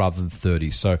trade rather than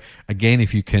 $30. So again,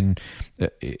 if you can,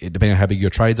 depending on how big your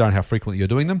trades are and how frequently you're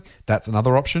doing them, that's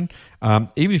another option.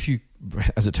 Even if you,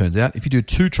 as it turns out, if you do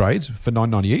 2 trades for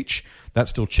 $990 each, that's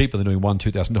still cheaper than doing one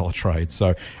 $2,000 trade.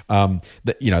 So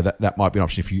that might be an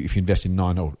option if you invest in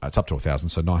it's up to $1,000,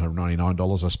 so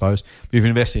 $999, I suppose. But if you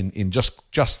invest in just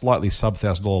slightly sub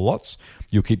 $1,000 lots,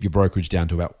 you'll keep your brokerage down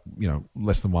to about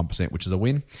less than 1%, which is a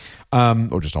win,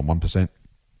 or just on 1%.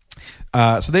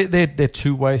 So they're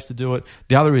 2 ways to do it.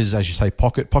 The other is, as you say,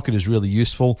 Pocket. Pocket is really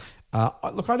useful.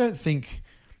 Look, I don't think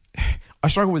I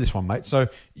struggle with this one, mate. So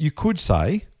you could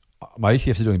say my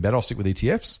ETFs are doing better, I'll stick with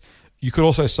ETFs. You could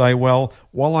also say, well,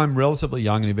 while I'm relatively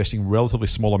young and investing relatively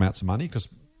small amounts of money, because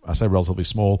I say relatively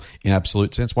small in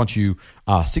absolute sense, once you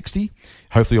are 60,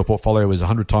 hopefully your portfolio is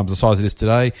 100 times the size it is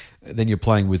today, then you're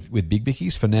playing with big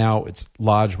bickies. For now, it's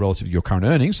large relative to your current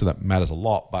earnings, so that matters a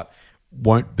lot, but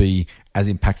won't be as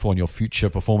impactful on your future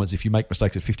performance. If you make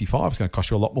mistakes at 55, it's going to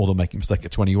cost you a lot more than making a mistake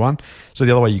at 21. So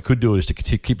the other way you could do it is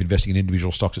to keep investing in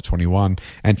individual stocks at 21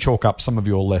 and chalk up some of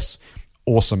your less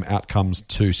awesome outcomes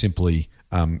to simply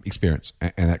experience,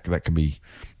 and that can be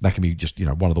that can be just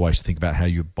one of the ways to think about how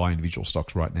you buy individual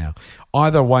stocks right now.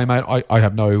 Either way, mate, I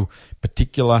have no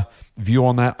particular view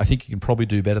on that. I think you can probably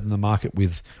do better than the market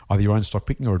with either your own stock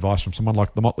picking or advice from someone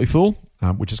like the Motley Fool,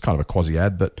 which is kind of a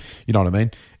quasi-ad, but you know what I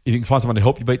mean. If you can find someone to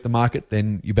help you beat the market,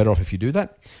 then you're better off if you do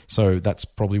that. So that's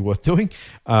probably worth doing.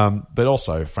 But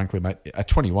also, frankly, mate, at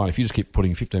 21, if you just keep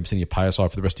putting 15% of your pay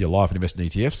aside for the rest of your life and invest in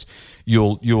ETFs,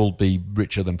 you'll be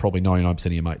richer than probably 99%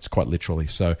 of your mates, quite literally.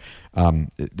 So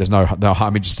there's no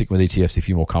harm in just sticking with ETFs if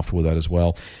you're more comfortable with that as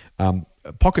well.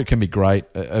 Pocket can be great.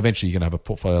 Eventually, you're going to have a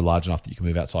portfolio large enough that you can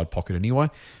move outside Pocket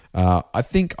anyway. I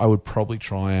think I would probably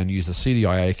try and use a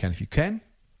CDIA account if you can,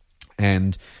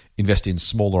 and invest in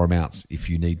smaller amounts if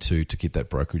you need to keep that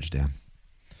brokerage down.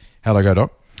 How'd I go,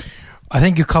 Doc? I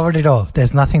think you covered it all.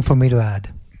 There's nothing for me to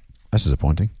add. That's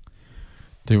disappointing.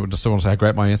 Do you still want to say how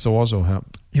great my answer was, or how?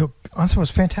 Your answer was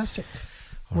fantastic.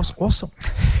 It was awesome.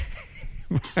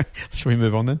 Shall we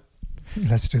move on then?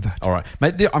 Let's do that. All right,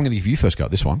 mate, I'm going to give you first go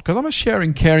at this one because I'm a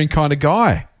sharing, caring kind of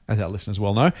guy, as our listeners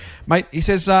well know. Mate, he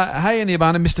says, hey,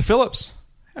 Niabana, Mr. Phillips.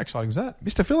 How exciting is that?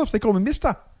 Mr. Phillips, they call me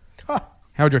Mr.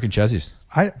 How would you reckon Chaz is?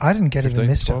 I didn't get 15, it in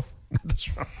Mr. 12? That's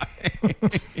right.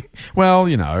 Well,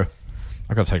 I've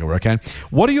got to take it where I can.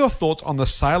 What are your thoughts on the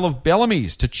sale of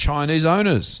Bellamy's to Chinese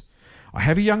owners? I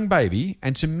have a young baby,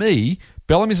 and to me,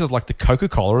 Bellamy's is like the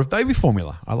Coca-Cola of baby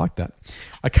formula. I like that.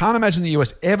 I can't imagine the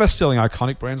US ever selling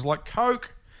iconic brands like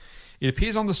Coke. It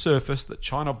appears on the surface that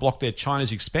China blocked their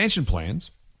China's expansion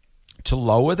plans to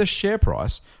lower the share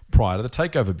price prior to the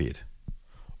takeover bid.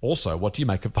 Also, what do you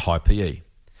make of the high PE?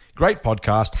 Great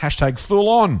podcast. # full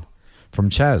on from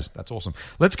Chaz. That's awesome.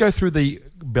 Let's go through the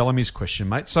Bellamy's question,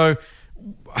 mate. So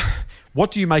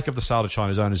what do you make of the sale to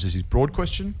China's owners is his broad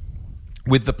question,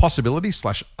 with the possibility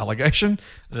 / allegation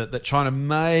that China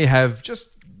may have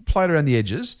just played around the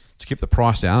edges to keep the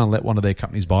price down and let one of their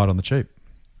companies buy it on the cheap.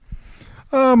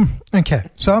 Okay,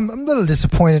 so I'm a little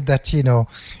disappointed that he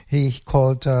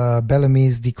called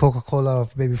Bellamy's the Coca-Cola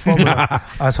of baby formula.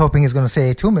 I was hoping he's going to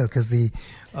say A2 milk is the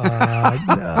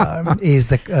is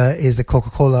the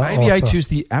Coca-Cola. Maybe A2 is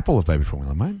the Apple of baby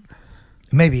formula, mate.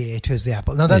 Maybe A2 is the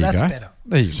Apple. No, that's better.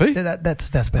 There you see. That's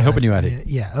better. I'm helping you out here.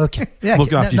 Yeah. Okay. Yeah.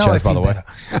 Looking after you, Chaz, by the way.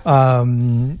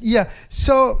 Yeah.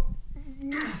 So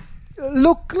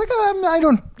look, I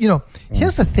don't.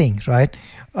 Here's the thing, right?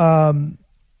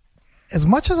 As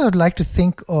much as I would like to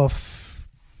think of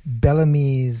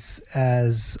Bellamy's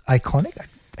as iconic,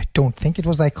 I don't think it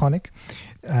was iconic.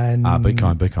 And be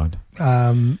kind.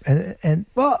 And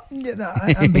well,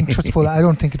 I'm being truthful. I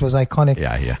don't think it was iconic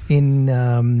in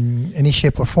any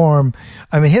shape or form.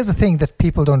 I mean, here's the thing that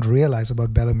people don't realize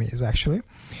about Bellamy's, actually.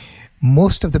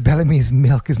 Most of the Bellamy's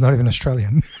milk is not even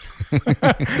Australian.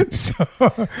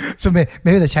 so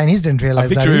maybe the Chinese didn't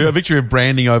realize that. A victory of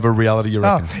branding over reality, you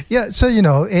reckon? Oh, yeah. So,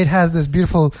 it has this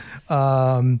beautiful,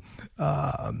 allure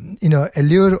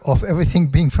of everything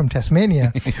being from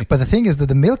Tasmania. But the thing is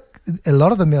that a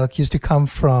lot of the milk used to come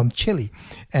from Chile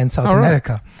and South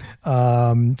America.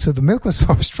 So the milk was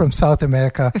sourced from South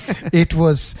America. It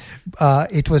was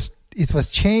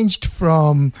changed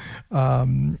from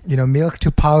milk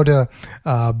to powder,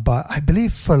 but I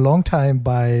believe for a long time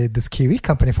by this Kiwi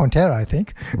company, Fonterra, I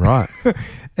think. Right.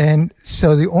 And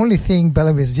so the only thing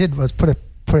Bellamy's did was put a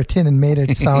tin and made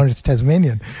it sound it's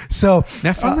Tasmanian. So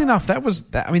now, funnily enough, that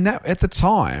at the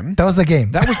time, that was the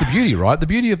game. That was the beauty, right? The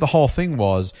beauty of the whole thing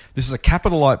was this is a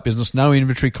capital light business, no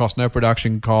inventory cost, no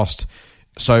production cost.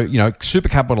 So super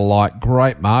capital light,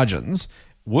 great margins.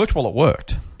 Worked while it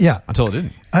worked. Yeah. Until it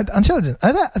didn't. I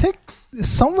think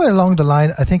somewhere along the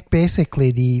line, I think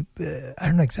basically I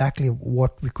don't know exactly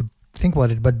what we could think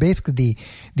about it, but basically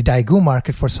the Daigou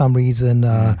market for some reason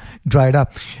dried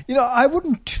up. I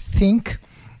wouldn't think,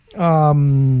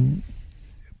 personally,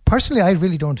 I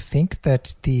really don't think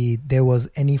that there was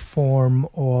any form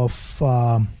of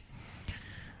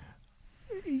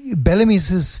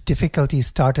Bellamy's difficulty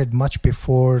started much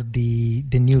before the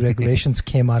new regulations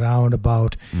came around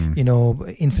about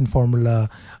infant formula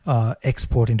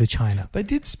export into China. They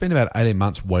did spend about 18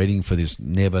 months waiting for this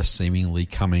never seemingly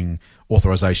coming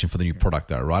authorization for the new product,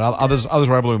 though, right? Others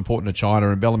were able to import into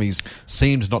China, and Bellamy's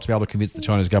seemed not to be able to convince the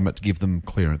Chinese government to give them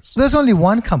clearance. There's only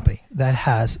one company that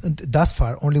has, thus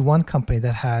far,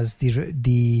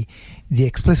 the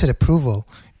explicit approval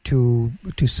to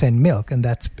send milk, and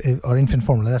that's or infant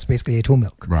formula. That's basically A2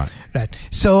 milk, right?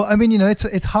 So I mean,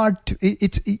 it's hard to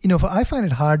I find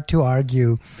it hard to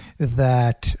argue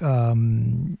that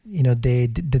they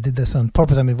did this on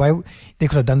purpose. I mean, why they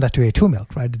could have done that to A2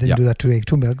 milk, right? They didn't do that to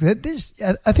A2 milk.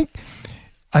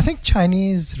 I think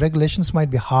Chinese regulations might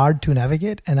be hard to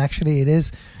navigate, and actually, it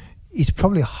is it's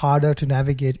probably harder to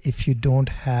navigate if you don't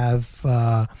have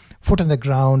foot on the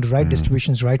ground, right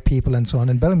distributions, right people, and so on.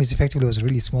 And Bellamy's effectively was a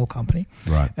really small company,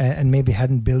 Right. And maybe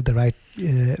hadn't built the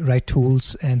right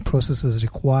tools and processes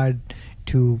required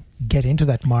to get into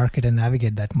that market and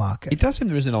navigate that market. It does seem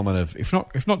there is an element of,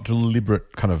 if not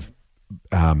deliberate kind of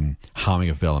harming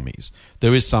of Bellamy's,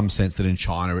 there is some sense that in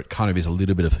China it kind of is a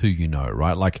little bit of who you know,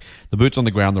 right? Like the boots on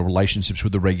the ground, the relationships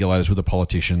with the regulators, with the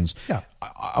politicians. Yeah.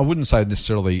 I wouldn't say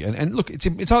necessarily, and look, it's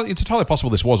entirely possible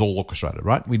this was all orchestrated,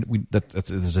 right?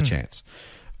 There's a chance.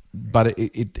 But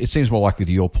it seems more likely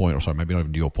to your point, or sorry, maybe not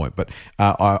even to your point, but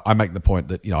I make the point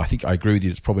that, I think I agree with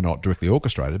you, it's probably not directly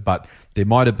orchestrated, but there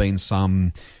might have been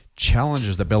some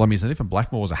challenges that Bellamy's and even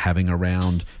Blackmores are having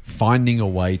around finding a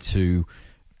way to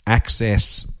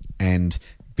access and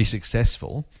be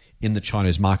successful in the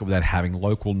Chinese market without having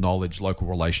local knowledge, local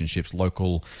relationships,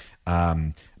 local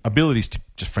abilities to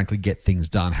just frankly get things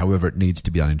done however it needs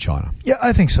to be done in China. Yeah,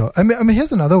 I think so. I mean,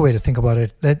 here's another way to think about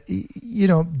it. That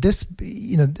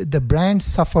the brand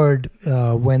suffered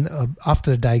when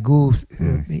after the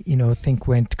Daigou thing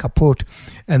went kaput,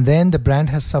 and then the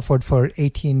brand has suffered for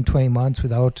 18, 20 months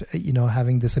without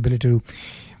having this ability to.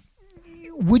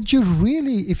 Would you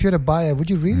really, if you're a buyer,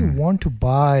 want to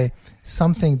buy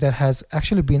something that has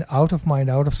actually been out of mind,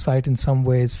 out of sight in some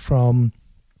ways from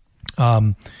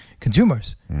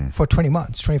consumers for 20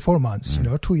 months, 24 months?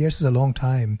 2 years is a long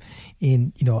time.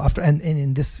 After and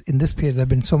in this period, there have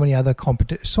been so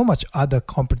much other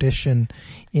competition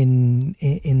in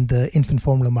the infant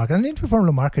formula market. And the infant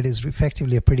formula market is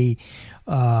effectively a pretty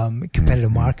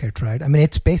competitive market, right? I mean,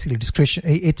 it's basically discretion.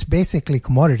 It's basically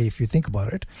commodity if you think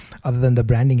about it. Other than the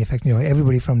branding effect,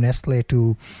 everybody from Nestle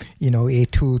to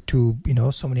A2 to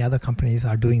so many other companies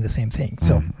are doing the same thing.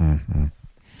 So,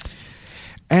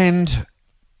 and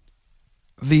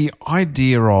the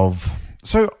idea of,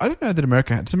 so I don't know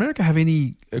that does America have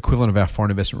any equivalent of our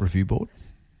Foreign Investment Review Board?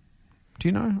 Do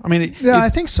you know? I mean, I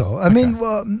think so. I mean,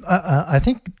 I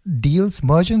think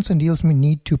mergers and deals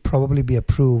need to probably be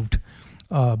approved.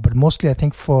 But mostly, I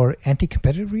think, for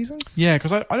anti-competitive reasons. Yeah,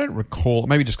 because I don't recall,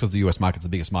 maybe just because the US market's the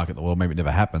biggest market in the world, maybe it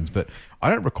never happens, but I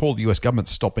don't recall the US government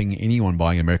stopping anyone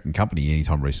buying an American company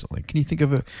anytime recently. Can you think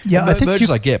of I think mergers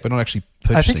I get, but not actually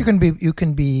purchasing? I think you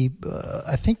can be.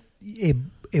 I think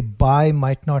a buy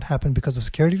might not happen because of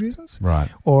security reasons, right,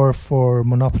 or for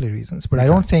monopoly reasons. But I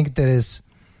don't think there is.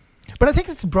 But I think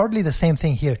it's broadly the same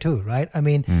thing here too, right? I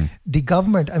mean, the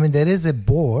government, there is a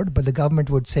board, but the government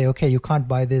would say, okay, you can't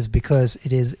buy this because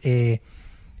it is a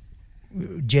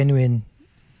genuine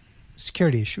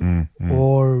security issue,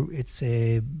 or it's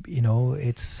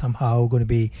it's somehow going to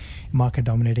be market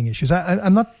dominating issues.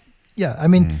 I'm not,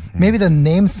 maybe the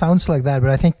name sounds like that, but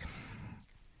I think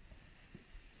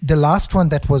the last one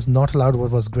that was not allowed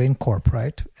was Grain Corp,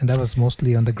 right? And that was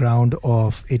mostly on the ground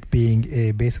of it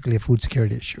being basically a food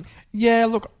security issue. Yeah,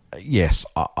 look, yes.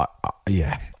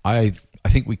 I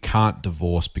think we can't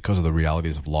divorce, because of the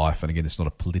realities of life, and again, this is not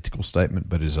a political statement,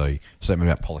 but it is a statement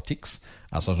about politics.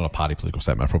 So it's not a party political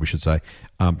statement, I probably should say.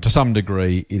 To some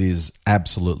degree, it is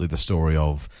absolutely the story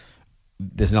of,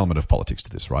 there's an element of politics to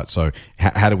this, right? So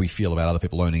how do we feel about other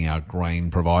people owning our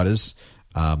grain providers?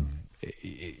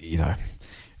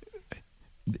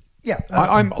 Yeah,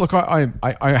 I'm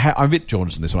a bit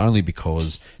jaundiced in this one, only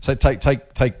because, so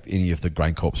take any of the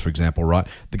grain corps, for example, right?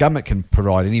 The government can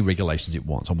provide any regulations it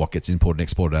wants on what gets imported and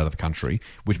exported out of the country,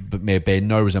 which may bear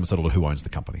no resemblance at all to who owns the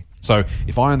company. So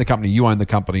if I own the company, you own the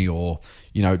company, or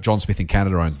John Smith in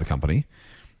Canada owns the company,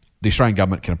 the Australian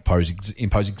government can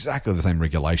impose exactly the same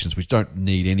regulations, which don't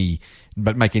need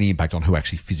but make any impact on who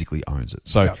actually physically owns it.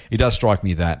 So It does strike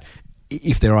me that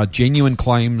if there are genuine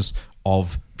claims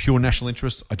of pure national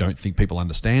interests, I don't think people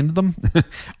understand them.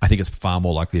 I think it's far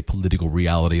more likely a political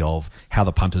reality of how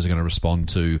the punters are going to respond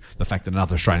to the fact that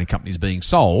another Australian company is being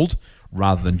sold,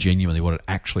 rather than genuinely what it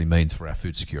actually means for our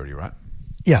food security, right?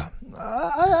 Yeah.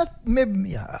 I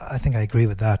think I agree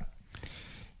with that.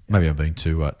 Maybe I'm being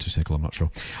too cynical, I'm not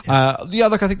sure.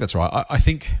 Look, I think that's right. I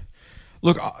think...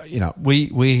 Look,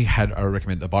 we had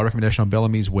a buy recommendation on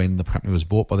Bellamy's when the company was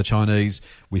bought by the Chinese.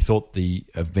 We thought the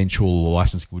eventual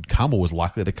licensing would come, or was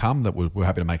likely to come. That we're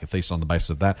happy to make a thesis on the basis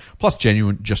of that, plus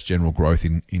general growth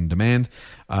in demand.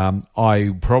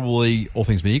 I probably, all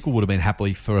things being equal, would have been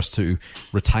happy for us to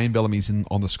retain Bellamy's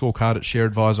on the scorecard at Share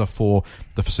Advisor for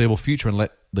the foreseeable future and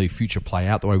let the future play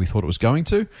out the way we thought it was going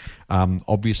to.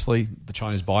 Obviously, the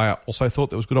Chinese buyer also thought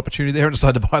there was a good opportunity there and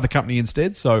decided to buy the company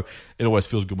instead. So it always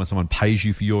feels good when someone pays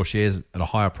you for your shares at a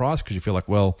higher price, because you feel like,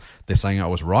 well, they're saying I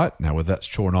was right. Now, whether that's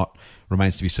true or not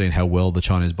remains to be seen, how well the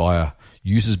Chinese buyer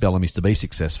uses Bellamy's to be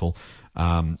successful.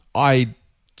 I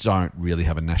don't really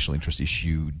have a national interest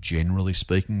issue, generally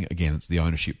speaking. Again, it's the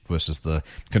ownership versus the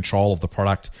control of the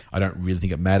product. I don't really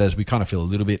think it matters. We kind of feel a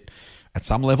little bit, at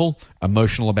some level,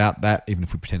 emotional about that, even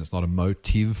if we pretend it's not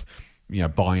emotive.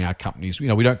 Buying our companies. We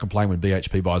don't complain when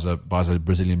BHP buys a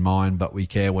Brazilian mine, but we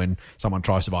care when someone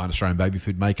tries to buy an Australian baby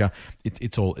food maker.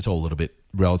 It's all a little bit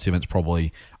relative, and it's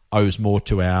probably owes more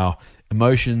to our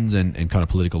emotions and kind of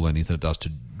political leanings than it does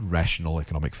to rational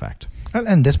economic fact. And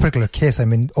in this particular case, I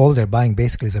mean, all they're buying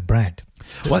basically is a brand.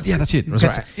 Well, yeah, that's it.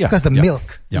 Because the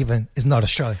milk even is not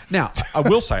Australian. Now, I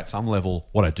will say at some level,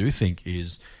 what I do think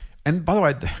is, and by the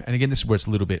way, and again, this is where it's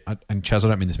a little bit, and Chaz, I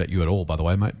don't mean this about you at all, by the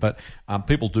way, mate, but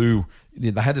people do,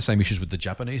 they had the same issues with the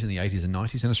Japanese in the 80s and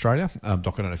 90s in Australia.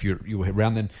 Doc, I don't know if you were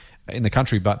around then in the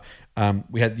country, but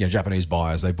we had Japanese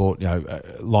buyers. They bought,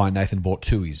 Lion Nathan bought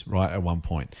Tui's, right, at one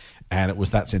point. And it was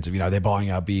that sense of, they're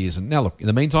buying our beers. And now, look, in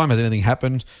the meantime, has anything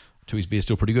happened? Tui's beer's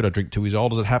still pretty good. I drink Tui's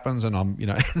Old as it happens, and I'm,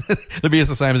 the beer's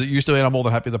the same as it used to be, and I'm more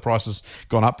than happy the price has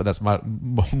gone up, but that's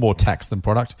more tax than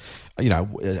product.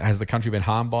 Has the country been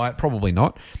harmed by it? Probably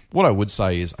not. What I would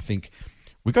say is, I think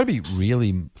we've got to be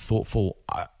really thoughtful.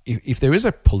 If there is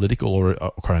a political or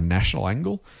a national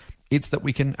angle, it's that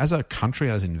we can, as a country,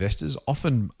 as investors,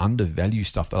 often undervalue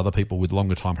stuff that other people with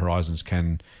longer time horizons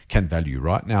can value,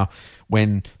 right? Now,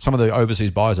 when some of the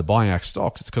overseas buyers are buying our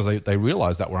stocks, it's because they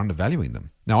realise that we're undervaluing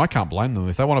them. Now, I can't blame them.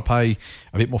 If they want to pay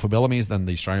a bit more for Bellamy's than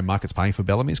the Australian market's paying for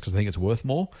Bellamy's because they think it's worth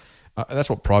more, that's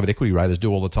what private equity raiders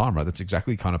do all the time, right? That's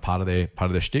exactly kind of part of their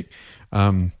shtick. If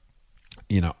I'm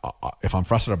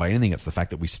frustrated by anything, it's the fact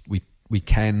that we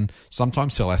can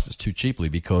sometimes sell assets too cheaply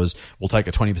because we'll take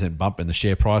a 20% bump in the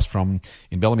share price from,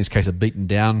 in Bellamy's case, a beaten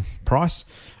down price.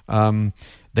 They're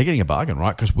getting a bargain,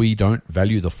 right? Because we don't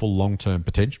value the full long-term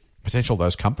potential of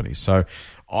those companies. So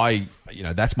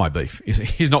that's my beef.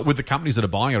 He's not with the companies that are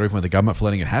buying it or even with the government for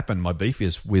letting it happen. My beef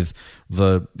is with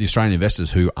the Australian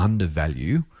investors who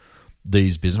undervalue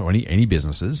these business or any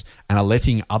businesses and are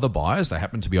letting other buyers, they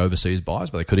happen to be overseas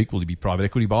buyers, but they could equally be private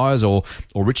equity buyers or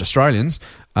rich Australians.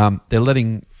 They're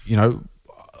letting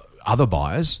other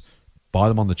buyers buy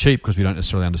them on the cheap because we don't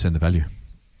necessarily understand the value.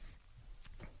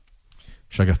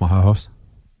 Should I get off my high horse?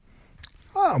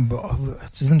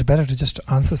 Isn't it better to just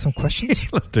answer some questions?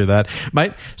 Let's do that,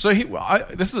 mate. So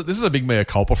this is a big mea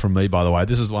culpa from me, by the way.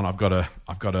 This is one I've got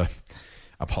to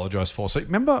apologise for. So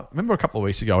remember a couple of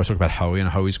weeks ago I talked about Hoey and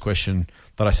Hoey's question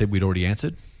that I said we'd already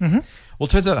answered? Mm-hmm. Well, it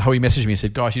turns out Hoey messaged me and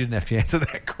said, guys, you didn't actually answer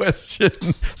that question.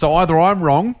 So either I'm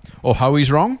wrong or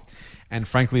Hoey's wrong. And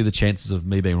frankly, the chances of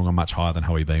me being wrong are much higher than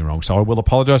Hoey being wrong. So I will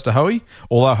apologise to Hoey.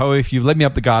 Although, Hoey, if you've led me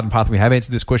up the garden path and we have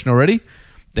answered this question already,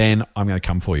 then I'm going to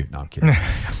come for you. No, I'm kidding.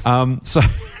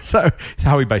 So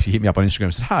Hoey basically hit me up on Instagram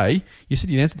and said, hey, you said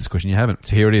you'd answered this question. You haven't.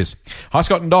 So here it is. Hi,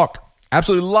 Scott and Doc.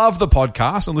 Absolutely love the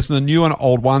podcast and listen to new and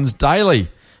old ones daily.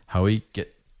 Hoey,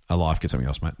 get a life. Get something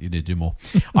else, mate. You need to do more.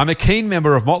 I'm a keen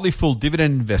member of Motley Fool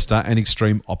Dividend Investor and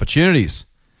Extreme Opportunities.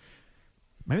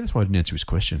 Maybe that's why I didn't answer his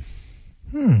question.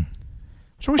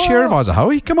 What's wrong with Share Advisor,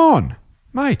 Hoey? Come on,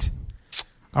 mate.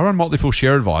 I run Motley Fool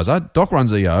Share Advisor. Doc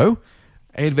runs EO.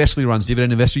 Ed Vesely runs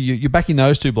Dividend Investor. You're backing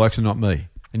those two blokes and not me.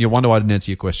 And you wonder why I didn't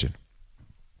answer your question.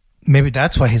 Maybe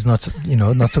that's why he's not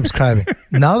subscribing.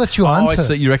 Now that you answer. I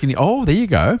see. You reckon? There you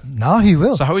go. Now he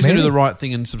will. So Hoey's going to do the right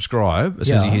thing and subscribe as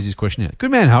soon as he hears his question out. Good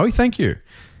man, Hoey. Thank you.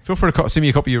 Feel free to send me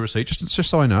a copy of your receipt, just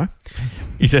so I know.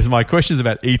 He says, my question is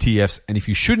about ETFs and if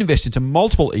you should invest into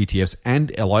multiple ETFs and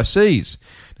LICs.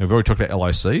 Now, we've already talked about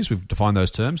LICs. We've defined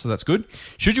those terms, so that's good.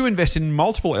 Should you invest in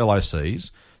multiple LICs,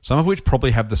 some of which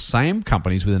probably have the same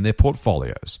companies within their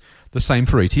portfolios? The same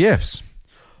for ETFs.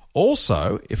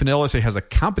 Also, if an LIC has a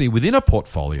company within a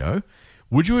portfolio,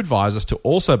 would you advise us to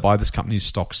also buy this company's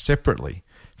stock separately?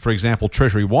 For example,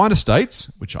 Treasury Wine Estates,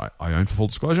 which I own for full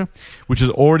disclosure, which is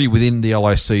already within the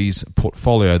LIC's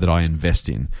portfolio that I invest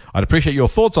in. I'd appreciate your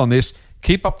thoughts on this.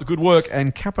 Keep up the good work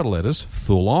and capital letters,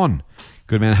 full on.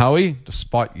 Good man, Hoey.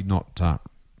 Despite you not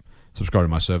subscribing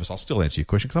to my service, I'll still answer your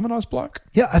question because I'm a nice bloke.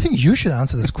 Yeah, I think you should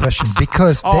answer this question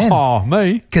because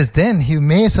me? Because then he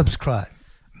may subscribe.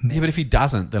 Yeah, but if he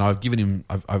doesn't, then I've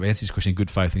answered his question in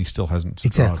good faith and he still hasn't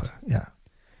subscribed. Exactly, yeah.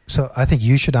 So I think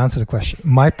you should answer the question.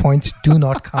 My points do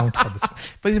not count for this one.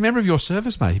 But he's a member of your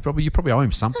service, mate. You probably owe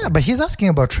him something. Yeah, but he's asking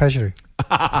about Treasury.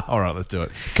 All right, let's do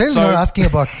it. Clearly not asking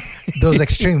about those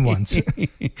extreme ones.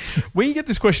 We get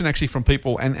this question actually from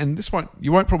people, and this one,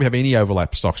 you won't probably have any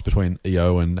overlap stocks between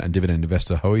EO and Dividend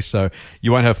Investor, Hoey, so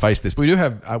you won't have faced this. But we do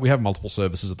have we have multiple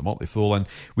services at the Motley Fool, and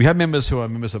we have members who are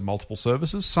members of multiple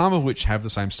services, some of which have the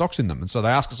same stocks in them. And so they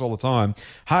ask us all the time,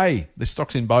 hey, there's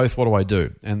stocks in both, what do I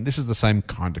do? And this is the same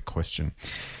kind of question.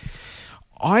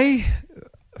 I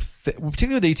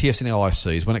particularly with ETFs and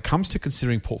LICs, when it comes to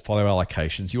considering portfolio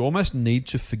allocations, you almost need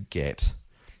to forget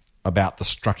about the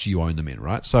structure you own them in,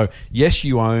 right? So, yes,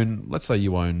 let's say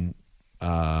you own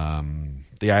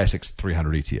the ASX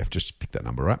 300 ETF, just pick that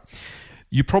number, right?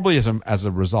 You probably, as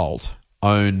a result,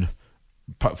 own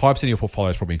 5% of your portfolio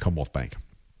is probably in Commonwealth Bank.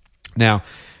 Now,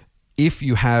 if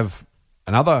you have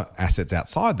another assets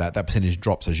outside that percentage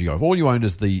drops as you go. If all you own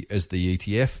is the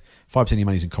ETF, 5% of your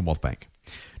money is in Commonwealth Bank.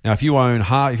 Now,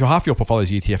 if half your portfolio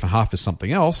is ETF and half is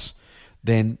something else,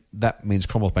 then that means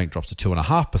Commonwealth Bank drops to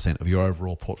 2.5% of your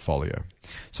overall portfolio.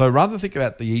 So rather than think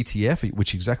about the ETF,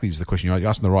 which exactly is the question, you're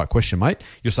asking the right question, mate.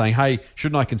 You're saying, hey,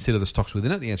 shouldn't I consider the stocks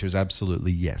within it? The answer is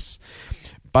absolutely yes.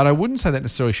 But I wouldn't say that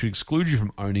necessarily should exclude you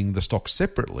from owning the stocks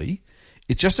separately.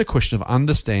 It's just a question of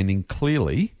understanding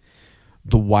clearly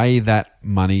the way that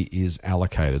money is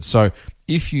allocated. So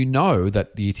if you know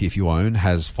that the ETF you own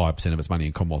has 5% of its money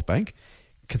in Commonwealth Bank,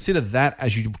 consider that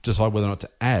as you decide whether or not to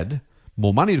add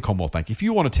more money to Commonwealth Bank. If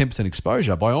you want a 10%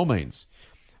 exposure, by all means,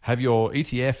 have your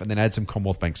ETF and then add some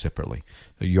Commonwealth Bank separately.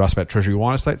 You asked about Treasury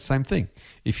Wine Estates, same thing.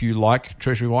 If you like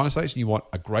Treasury Wine Estates and you want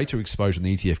a greater exposure than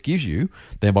the ETF gives you,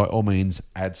 then by all means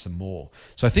add some more.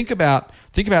 So think about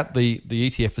the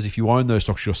ETF as if you own those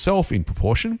stocks yourself in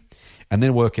proportion, and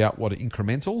then work out what an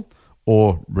incremental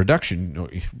or reduction,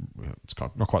 it's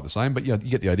not quite the same, but you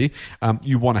get the idea,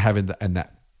 you want to have in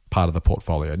that part of the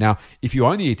portfolio. Now, if you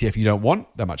own the ETF, you don't want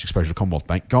that much exposure to Commonwealth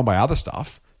Bank, go and buy other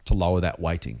stuff to lower that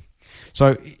weighting.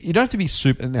 So you don't have to be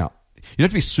super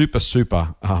strict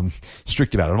about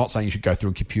it. I'm not saying you should go through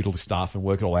and compute all this stuff and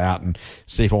work it all out and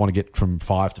see if I want to get from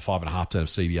 5 to 5.5% of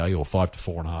CBA or 5 to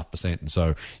 4.5%, and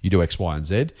so you do X, Y, and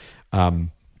Z.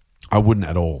 I wouldn't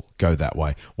at all go that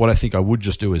way. What I think I would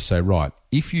just do is say, right,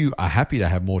 if you are happy to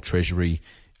have more Treasury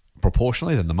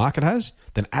proportionally than the market has,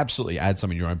 then absolutely add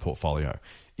some in your own portfolio.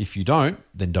 If you don't,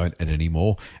 then don't add any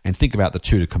more, and think about the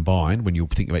two to combine when you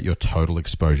think about your total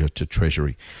exposure to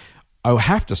Treasury. I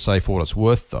have to say, for what it's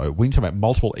worth, though, when you talk about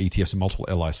multiple ETFs and multiple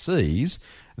LICs,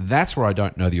 that's where I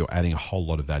don't know that you're adding a whole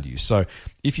lot of value. So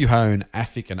if you own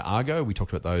AFIC and Argo, we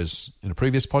talked about those in a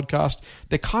previous podcast,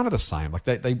 they're kind of the same. Like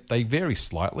they vary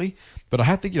slightly, but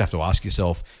I think you'd have to ask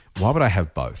yourself, why would I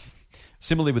have both?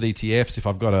 Similarly with ETFs, if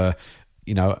I've got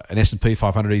an S&P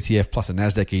 500 ETF plus a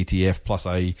NASDAQ ETF plus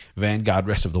a Vanguard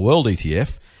Rest of the World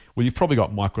ETF, well, you've probably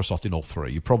got Microsoft in all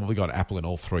three. You've probably got Apple in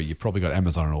all three. You've probably got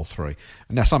Amazon in all three.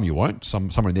 And now some you won't.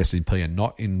 Some are in the S&P and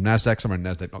not in NASDAQ. Some are in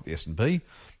NASDAQ, not the S&P.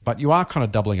 But you are kind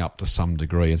of doubling up to some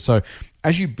degree. And so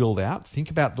as you build out, think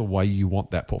about the way you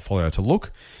want that portfolio to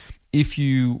look.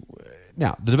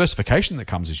 Now, the diversification that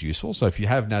comes is useful. So if you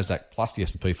have NASDAQ plus the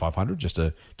S&P 500, just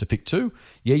to pick two,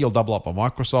 yeah, you'll double up on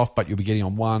Microsoft, but you'll be getting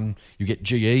on one. You get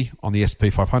GE on the S&P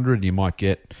 500, and you might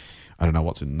get, I don't know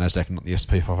what's in NASDAQ and not the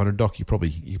S&P 500, Doc. You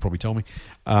probably tell me.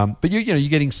 But you're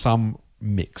getting some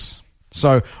mix.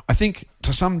 So I think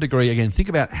to some degree, again, think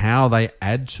about how they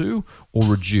add to or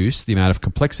reduce the amount of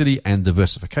complexity and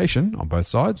diversification on both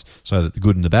sides, so that the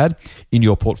good and the bad, in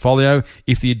your portfolio.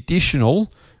 If the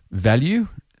additional value,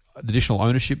 the additional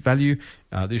ownership value,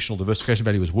 the additional diversification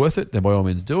value is worth it, then by all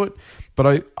means do it.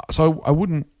 But I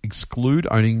wouldn't exclude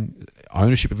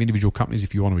ownership of individual companies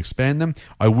if you want to expand them.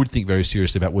 I would think very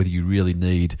seriously about whether you really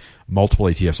need multiple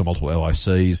ETFs or multiple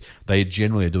LICs. They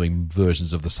generally are doing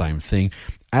versions of the same thing.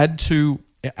 Add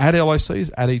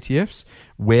LICs, add ETFs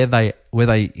where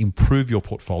they improve your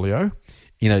portfolio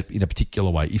in a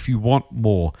particular way. If you want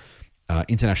more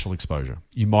international exposure,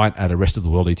 you might add a Rest of the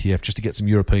World ETF just to get some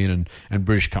European and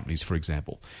British companies, for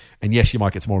example. And yes, you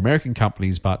might get some more American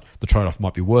companies, but the trade-off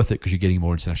might be worth it because you're getting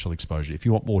more international exposure. If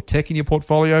you want more tech in your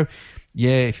portfolio,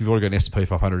 yeah, if you've already got an S&P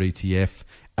 500 ETF,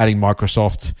 adding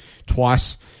Microsoft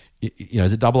twice,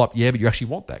 is it double up? Yeah, but you actually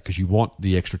want that because you want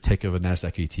the extra tech of a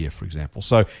NASDAQ ETF, for example.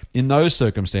 So in those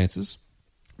circumstances,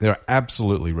 there are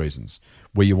absolutely reasons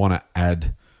where you want to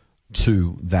add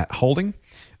to that holding.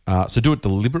 So do it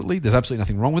deliberately. There's absolutely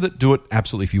nothing wrong with it. Do it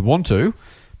absolutely if you want to.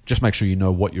 Just make sure you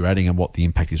know what you're adding and what the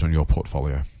impact is on your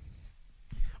portfolio.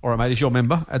 All right, mate, as your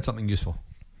member, add something useful.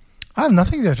 I have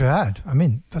nothing there to add. I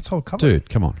mean, that's all covered. Dude,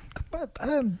 come on. But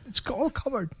it's all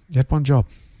covered. You had one job.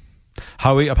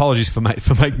 Howie, apologies for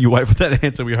making you wait for that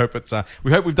answer. We hope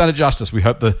we hope we've done it justice. We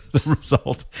hope the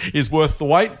result is worth the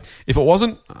wait. If it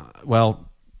wasn't, well,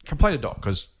 complain to Doc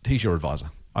because he's your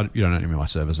advisor. You don't owe me my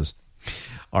services.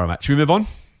 All right, mate. Should we move on?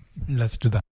 Let's do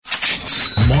that.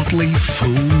 Motley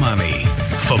Fool Money.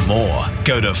 For more,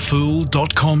 go to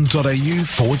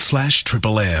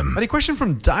fool.com.au/MMM. A question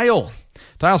from Dale.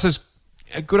 Dale says,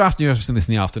 good afternoon. I've seen this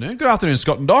in the afternoon. Good afternoon,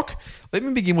 Scott and Doc. Let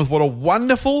me begin with what a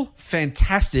wonderful,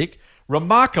 fantastic,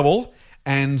 remarkable,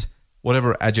 and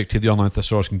whatever adjective the online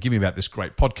thesaurus can give me about this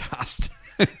great podcast.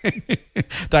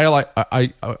 Dale,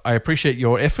 I appreciate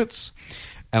your efforts,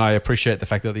 and I appreciate the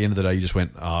fact that at the end of the day you just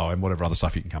went, and whatever other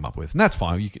stuff you can come up with. And that's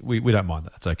fine. We don't mind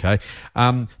that. That's okay.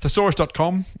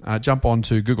 Thesaurus.com, jump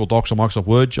onto Google Docs or Microsoft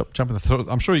Word. Jump in the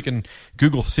I'm sure you can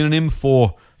Google synonym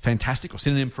for fantastic or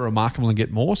synonym for remarkable and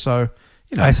get more. So,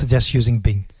 I suggest using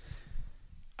Bing.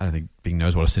 I don't think Bing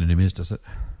knows what a synonym is, does it?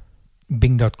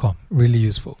 Bing.com. Really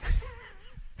useful.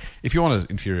 If you want an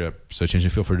inferior search engine,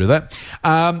 feel free to do that.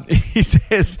 He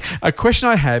says, a question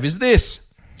I have is this.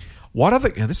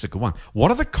 This is a good one.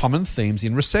 What are the common themes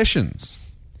in recessions?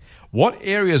 What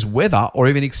areas weather or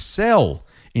even excel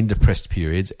in depressed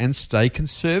periods and stay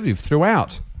conservative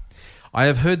throughout? I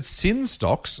have heard sin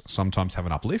stocks sometimes have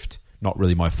an uplift. Not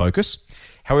really my focus.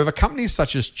 However, companies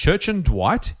such as Church &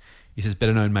 Dwight, he says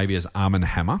better known maybe as Arm &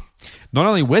 Hammer, not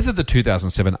only weathered the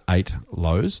 2007-8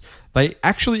 lows, they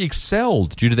actually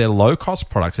excelled due to their low-cost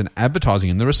products and advertising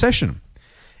in the recession.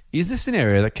 Is this an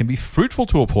area that can be fruitful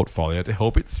to a portfolio to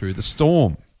help it through the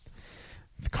storm?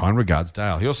 With kind regards,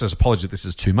 Dale. He also says, apologies if this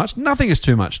is too much. Nothing is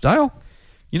too much, Dale.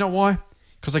 You know why?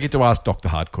 Because I get to ask Doc the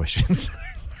hard questions.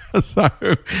 So,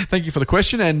 thank you for the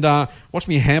question, and watch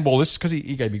me handball this because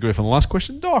he gave me grief on the last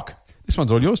question. Doc, this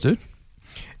one's all yours, dude.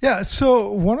 Yeah, so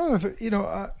one of the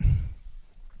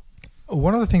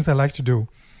things I like to do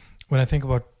when I think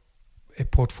about a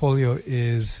portfolio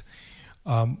is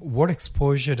what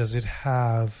exposure does it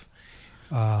have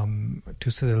to,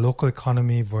 say, the local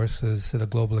economy versus, say, the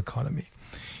global economy.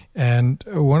 And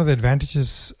one of the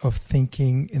advantages of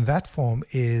thinking in that form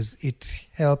is it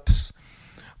helps,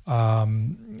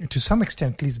 to some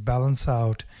extent, at least balance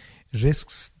out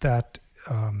risks that,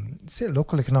 say,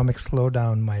 local economic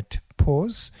slowdown might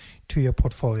pose to your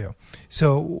portfolio.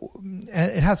 So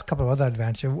it has a couple of other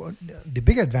advantages. The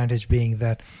big advantage being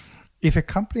that if a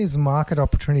company's market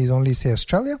opportunity is only, say,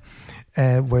 Australia,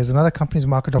 whereas another company's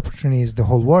market opportunity is the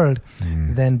whole world,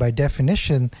 then by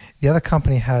definition, the other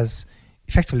company has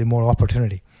effectively more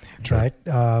opportunity, True. right?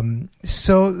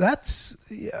 So that's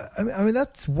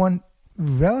one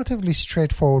relatively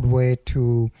straightforward way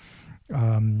to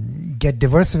get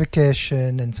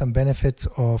diversification and some benefits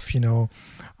of,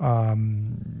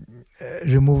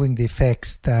 removing the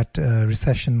effects that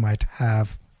recession might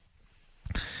have.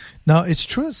 Now, it's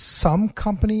true some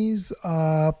companies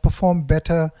perform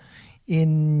better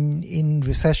in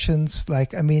recessions.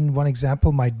 One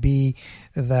example might be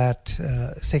that,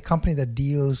 say, a company that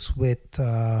deals with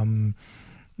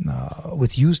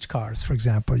used cars, for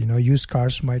example. Used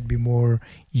cars might be more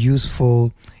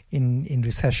useful in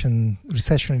recession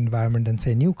environment than,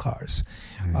 say, new cars.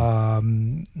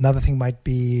 Another thing might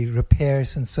be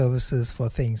repairs and services for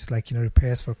things like,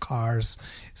 repairs for cars,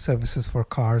 services for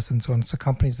cars, and so on. So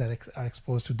companies that are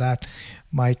exposed to that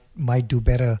might do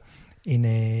better in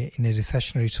a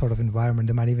recessionary sort of environment.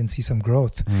 They might even see some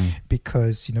growth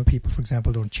because, people, for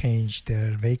example, don't change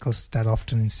their vehicles that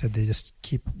often. Instead, they just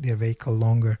keep their vehicle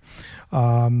longer.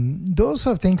 Those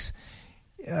sort of things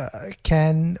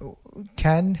can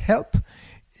help,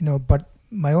 but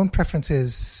my own preference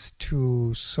is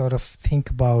to sort of think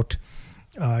about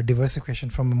diversification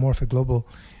from more of a global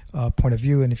point of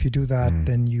view. And if you do that,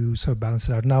 then you sort of balance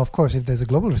it out. Now, of course, if there's a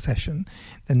global recession,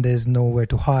 then there's nowhere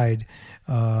to hide.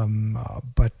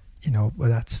 But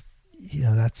that's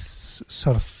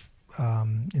sort of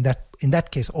in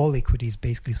that case, all equities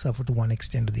basically suffer to one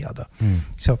extent or the other.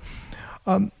 So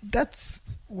that's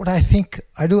what I think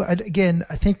I do. I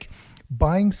think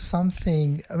buying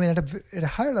something, at a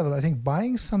higher level, I think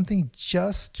buying something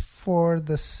just for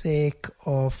the sake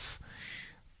of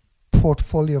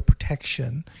portfolio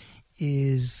protection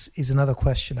is another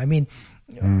question.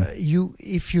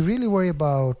 If you really worry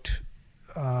about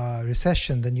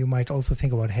recession, then you might also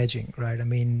think about hedging, right? A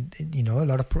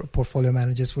lot of portfolio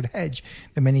managers would hedge.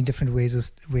 There are many different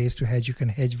ways to hedge. You can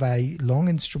hedge via long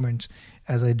instruments,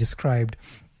 as I described,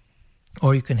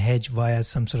 or you can hedge via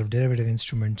some sort of derivative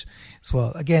instrument as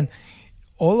well. Again,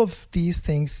 all of these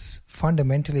things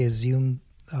fundamentally assume,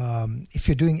 if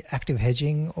you're doing active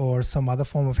hedging or some other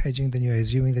form of hedging, then you're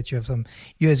assuming that you're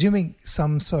assuming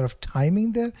some sort of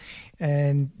timing there.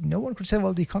 And no one could say,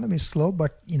 well, the economy is slow,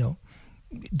 but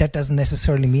that doesn't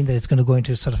necessarily mean that it's going to go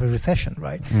into sort of a recession,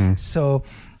 right? So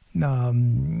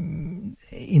in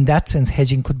that sense,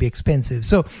 hedging could be expensive.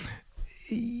 So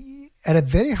at a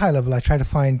very high level, I try to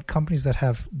find companies that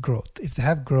have growth. If they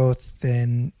have growth,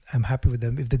 then I'm happy with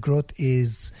them. If the growth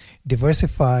is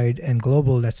diversified and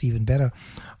global, that's even better.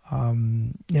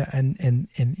 Again,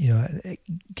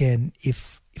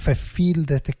 if I feel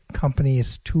that the company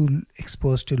is too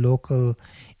exposed to local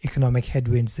economic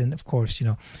headwinds, then of course,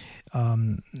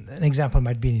 An example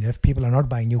might be, if people are not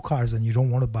buying new cars, then you don't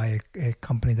want to buy a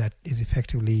company that is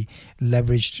effectively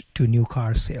leveraged to new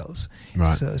car sales. Right.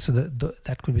 So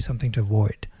that could be something to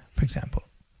avoid, for example.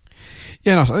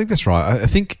 Yeah, no, I think that's right. I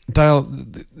think, Dale,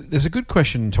 there's a good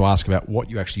question to ask about what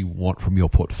you actually want from your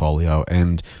portfolio.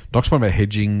 And Doc's point about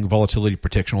hedging, volatility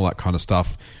protection, all that kind of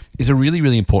stuff is a really,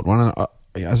 really important one.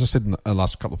 And as I said in the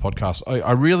last couple of podcasts,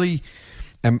 I really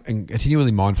am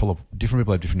continually mindful of different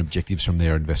people have different objectives from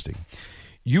their investing.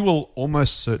 You will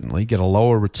almost certainly get a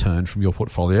lower return from your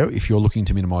portfolio if you're looking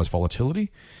to minimize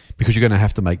volatility, because you're going to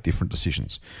have to make different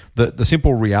decisions. The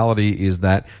simple reality is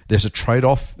that there's a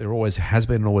trade-off, there always has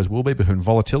been and always will be, between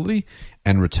volatility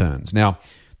and returns. Now,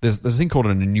 there's a thing called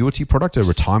an annuity product, a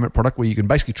retirement product, where you can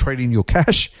basically trade in your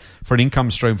cash for an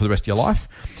income stream for the rest of your life.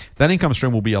 That income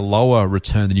stream will be a lower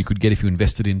return than you could get if you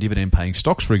invested in dividend-paying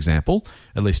stocks, for example,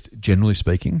 at least generally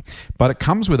speaking. But it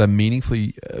comes with a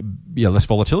meaningfully less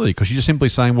volatility, because you're just simply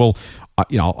saying, well,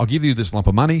 I'll give you this lump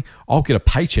of money, I'll get a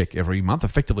paycheck every month,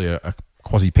 effectively a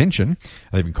quasi-pension.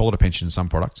 They even call it a pension in some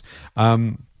products.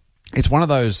 It's one of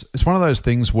those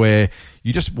things where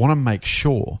you just want to make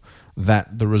sure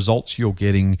that the results you're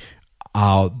getting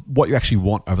are what you actually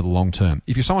want over the long term.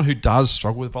 If you're someone who does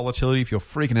struggle with volatility, if you're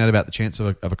freaking out about the chance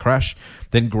of a crash,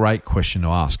 then great question to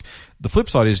ask. The flip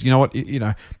side is,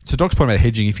 to Doc's point about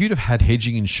hedging, if you'd have had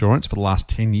hedging insurance for the last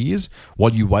 10 years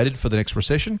while you waited for the next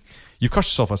recession, you've cost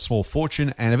yourself a small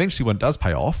fortune, and eventually when it does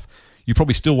pay off, you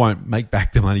probably still won't make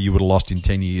back the money you would have lost in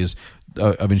 10 years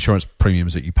of insurance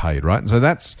premiums that you paid, right? And so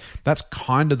that's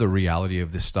kind of the reality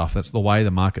of this stuff. That's the way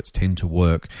the markets tend to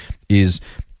work, is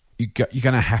you're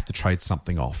going to have to trade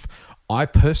something off. I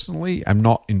personally am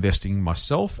not investing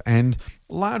myself, and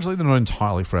largely not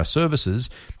entirely for our services,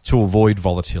 to avoid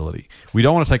volatility. We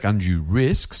don't want to take undue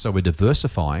risk, so we're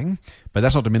diversifying, but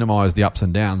that's not to minimize the ups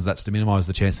and downs. That's to minimize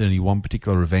the chance that any one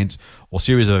particular event or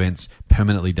series of events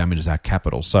permanently damages our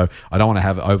capital. So I don't want to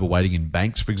have overweighting in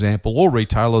banks, for example, or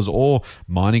retailers or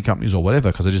mining companies or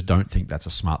whatever, because I just don't think that's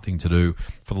a smart thing to do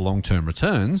for the long-term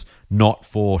returns, not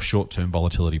for short-term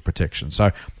volatility protection.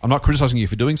 So I'm not criticizing you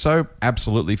for doing so.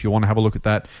 Absolutely, if you want to have a look at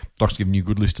that, Doc's given you a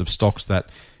good list of stocks that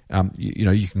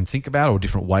you can think about, or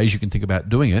different ways you can think about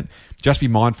doing it. Just be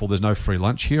mindful there's no free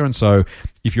lunch here. And so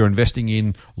if you're investing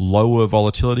in lower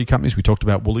volatility companies, we talked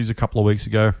about Woolies a couple of weeks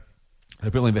ago, they're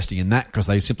people investing in that because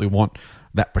they simply want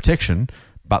that protection.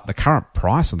 But the current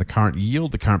price and the current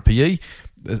yield, the current PE,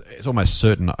 it's almost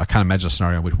certain. I can't imagine a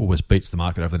scenario in which Woolworths beats the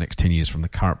market over the next 10 years from the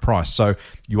current price. So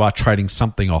you are trading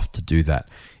something off to do that.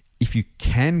 If you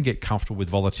can get comfortable with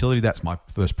volatility, that's my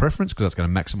first preference, because that's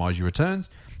going to maximize your returns.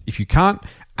 If you can't,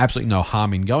 absolutely no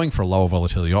harm in going for a lower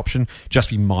volatility option. Just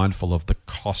be mindful of the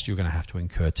cost you're going to have to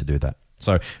incur to do that.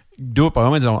 So do it by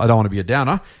all means. I don't want to be a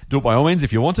downer. Do it by all means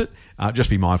if you want it.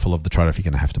 Just be mindful of the trade-off you're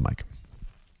going to have to make.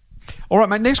 All right,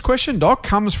 mate. Next question, Doc,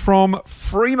 comes from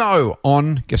Fremo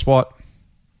on, guess what?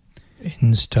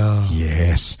 Insta.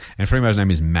 Yes. And Fremo's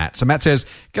name is Matt. So Matt says,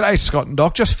 "G'day, Scott and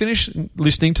Doc. Just finished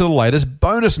listening to the latest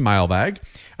bonus mailbag,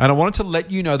 and I wanted to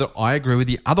let you know that I agree with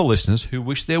the other listeners who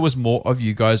wish there was more of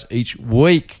you guys each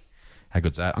week." How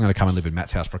good's that? I'm going to come and live in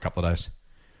Matt's house for a couple of days,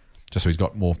 just so he's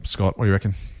got more. Scott, what do you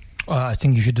reckon? I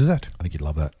think you should do that. I think you'd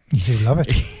love that. You'd love it.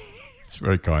 It's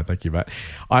very kind. Thank you, Matt.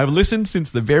 I've listened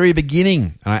since the very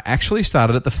beginning, and I actually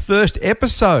started at the first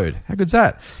episode. How good's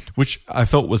that? Which I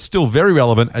felt was still very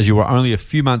relevant, as you were only a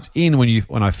few months in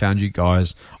when I found you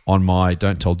guys on my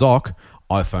Don't Tell Doc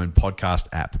iPhone podcast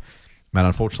app. Matt,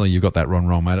 unfortunately, you got that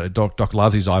wrong, mate. Doc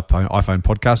loves his iPhone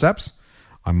podcast apps.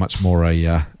 I'm much more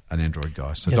an Android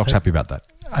guy, so yeah, Doc's happy about that.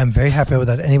 I'm very happy with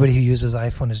that. Anybody who uses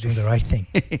iPhone is doing the right thing.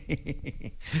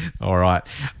 All right.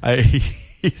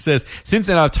 He says, "Since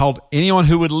then, I've told anyone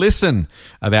who would listen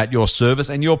about your service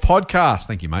and your podcast."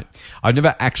 Thank you, mate. I've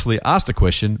never actually asked a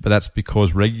question, but that's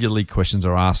because regularly questions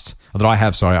are asked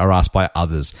by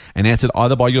others and answered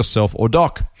either by yourself or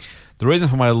Doc. The reason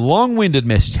for my long-winded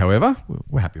message, however,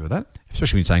 we're happy with that,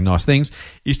 especially when you're saying nice things,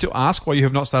 is to ask why you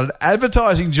have not started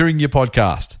advertising during your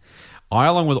podcast. I,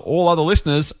 along with all other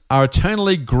listeners, are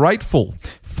eternally grateful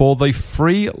for the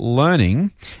free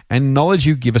learning and knowledge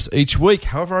you give us each week.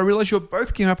 However, I realize you're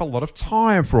both giving up a lot of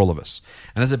time for all of us.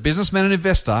 And as a businessman and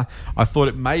investor, I thought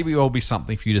it may well be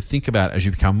something for you to think about as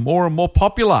you become more and more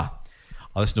popular.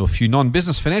 I listen to a few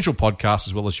non-business financial podcasts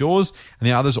as well as yours, and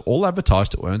the others all advertise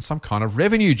to earn some kind of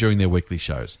revenue during their weekly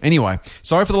shows. Anyway,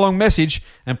 sorry for the long message,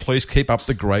 and please keep up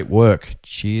the great work.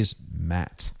 Cheers,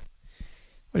 Matt.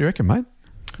 What do you reckon, mate?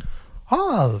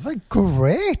 Oh,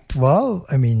 great. Well,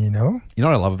 I mean, You know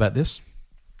what I love about this?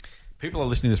 People are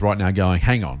listening to this right now going,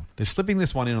 hang on, they're slipping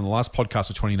this one in on the last podcast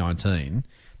of 2019.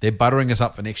 They're buttering us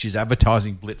up for next year's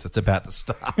advertising blitz that's about to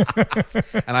start.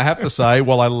 And I have to say,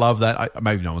 while I love that,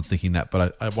 maybe no one's thinking that,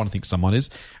 but I want to think someone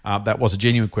is. That was a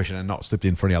genuine question and not slipped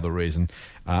in for any other reason.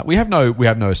 We have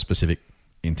no specific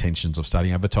intentions of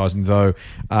starting advertising, though.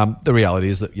 The reality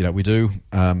is that we do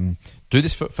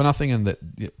this for nothing, and that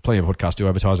plenty of podcasts do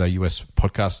advertise. Our US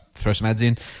podcast throw some ads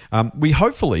in. We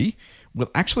hopefully will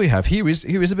actually have here is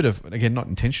a bit of, again, not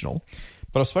intentional,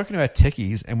 but I've spoken to our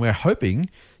techies, and we're hoping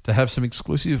to have some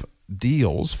exclusive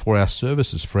deals for our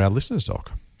services for our listeners,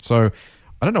 Doc. So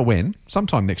I don't know when,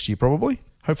 sometime next year probably,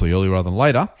 hopefully earlier rather than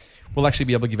later, we'll actually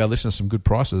be able to give our listeners some good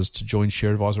prices to join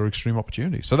Share Advisor Extreme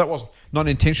Opportunities. So that was not an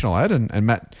intentional ad, and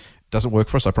Matt doesn't work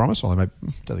for us, I promise. Although maybe, I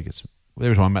don't think it's...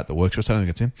 Every time Matt that works for us, I don't think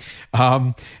it's him.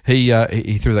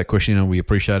 He threw that question in, and we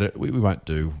appreciate it. We won't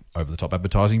do over-the-top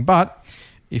advertising, but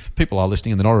if people are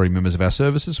listening and they're not already members of our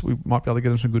services, we might be able to get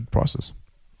them some good prices.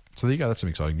 So there you go. That's some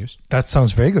exciting news. That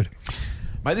sounds very good.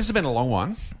 Mate, this has been a long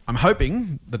one. I'm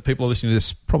hoping that people are listening to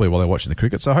this probably while they're watching the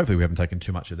cricket, so hopefully we haven't taken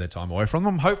too much of their time away from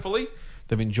them. Hopefully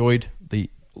they've enjoyed the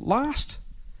last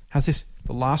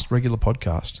regular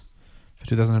podcast for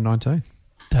 2019.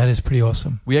 That is pretty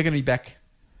awesome. We are going to be back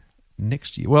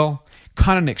next year. Well,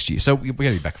 kind of next year. So we're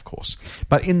going to be back, of course.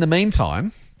 But in the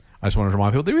meantime, I just want to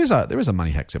remind people there is a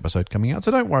Money Hacks episode coming out, so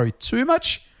don't worry too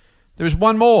much. There is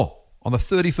one more on the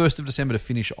 31st of December to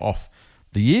finish off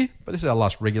the year, but this is our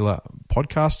last regular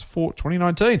podcast for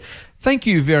 2019. Thank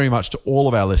you very much to all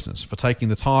of our listeners for taking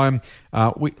the time.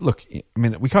 We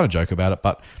kind of joke about it,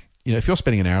 but if you're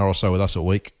spending an hour or so with us a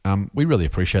week, we really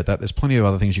appreciate that. There's plenty of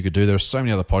other things you could do. There are so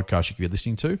many other podcasts you could be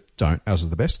listening to. Don't. Ours is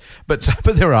the best. But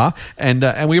there are. And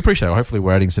we appreciate it. Hopefully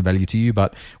we're adding some value to you,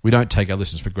 but we don't take our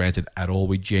listeners for granted at all.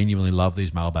 We genuinely love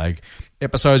these mailbag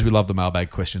episodes. We love the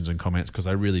mailbag questions and comments because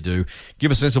they really do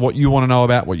give a sense of what you want to know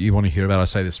about, what you want to hear about. I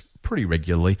say this pretty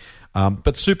regularly,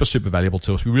 but super, super valuable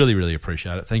to us. We really, really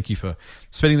appreciate it. Thank you for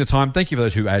spending the time. Thank you for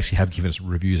those who actually have given us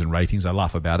reviews and ratings. I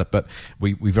laugh about it, but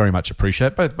we very much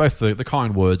appreciate both the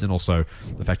kind words and also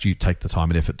the fact you take the time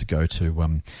and effort to go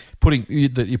to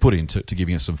you put into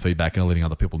giving us some feedback and letting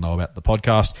other people know about the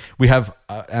podcast. We have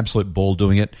an absolute ball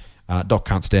doing it. Doc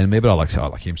can't stand me, but I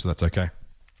like him, so that's okay.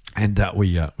 And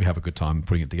we have a good time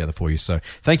putting it together for you. So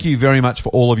thank you very much for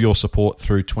all of your support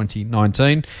through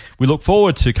 2019. We look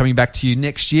forward to coming back to you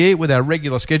next year with our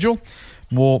regular schedule,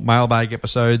 more mailbag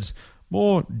episodes,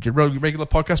 more regular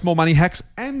podcasts, more money hacks,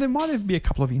 and there might even be a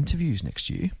couple of interviews next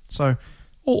year. So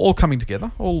all coming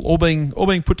together, all being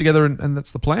put together, and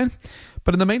that's the plan.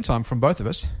 But in the meantime, from both of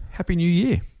us, Happy New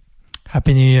Year.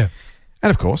 Happy New Year.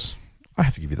 And of course, I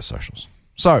have to give you the socials.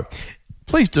 So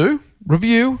please do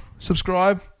review,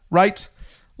 subscribe, rate,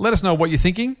 let us know what you're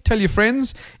thinking, tell your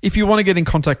friends. If you want to get in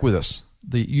contact with us,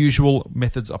 the usual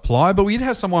methods apply, but we did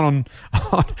have someone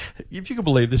on if you could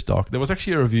believe this, Doc, there was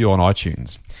actually a review on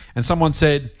iTunes, and someone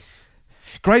said,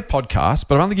 great podcast,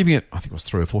 but I'm only giving it, I think it was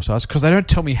 3 or 4 stars, because they don't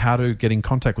tell me how to get in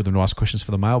contact with them to ask questions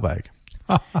for the mailbag.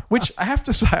 Which I have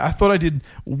to say, I thought I did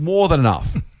more than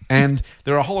enough. And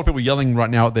there are a whole lot of people yelling right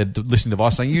now at their listening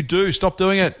device saying, you do, stop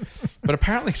doing it. But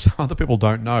apparently some other people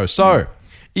don't know. So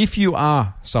if you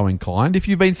are so inclined, if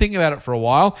you've been thinking about it for a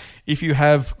while, if you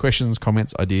have questions,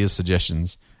 comments, ideas,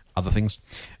 suggestions, other things,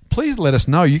 please let us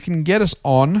know. You can get us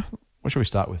on, what should we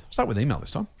start with? Start with email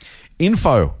this time.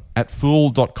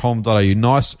 info@fool.com.au.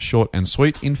 Nice, short and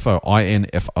sweet. Info,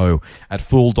 I-N-F-O,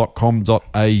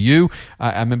 @fool.com.au.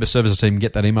 Our member services team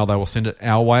get that email. They will send it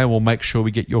our way, and we'll make sure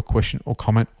we get your question or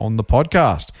comment on the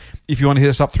podcast. If you want to hit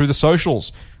us up through the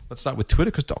socials, let's start with Twitter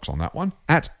because Doc's on that one.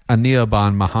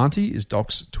 @Anirban Mahanti is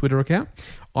Doc's Twitter account.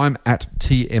 I'm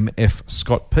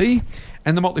 @TMF_Scott_P.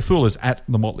 And The Motley Fool is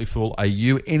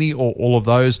 @TheMotleyFoolAU. Any or all of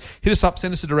those. Hit us up,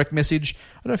 send us a direct message.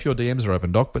 I don't know if your DMs are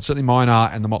open, Doc, but certainly mine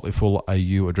are, and The Motley Fool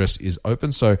AU address is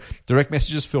open. So direct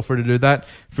messages, feel free to do that.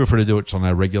 Feel free to do it on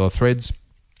our regular threads.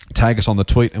 Tag us on the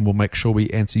tweet and we'll make sure we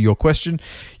answer your question.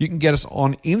 You can get us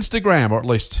on Instagram, or at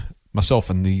least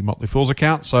myself and the Motley Fool's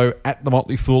account. So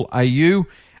 @TheMotleyFoolAU.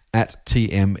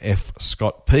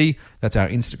 @TMF_Scott_P. That's our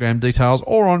Instagram details.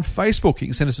 Or on Facebook. You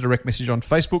can send us a direct message on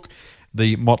Facebook,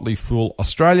 The Motley Fool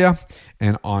Australia.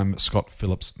 And I'm Scott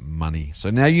Phillips Money. So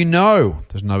now you know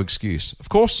there's no excuse. Of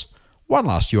course, one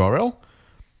last URL.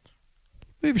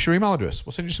 Leave us your email address.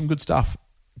 We'll send you some good stuff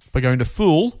by going to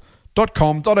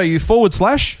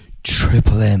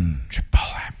fool.com.au/triple-M.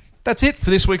 That's it for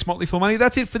this week's Motley Fool Money.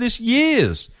 That's it for this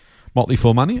year's Motley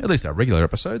Fool Money, at least our regular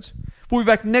episodes. We'll be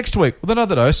back next week with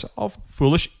another dose of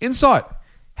foolish insight.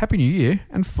 Happy New Year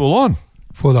and Fool on.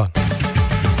 Fool on.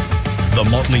 The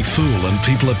Motley Fool and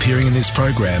people appearing in this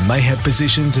program may have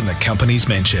positions in the companies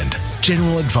mentioned.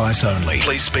 General advice only.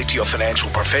 Please speak to your financial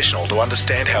professional to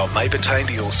understand how it may pertain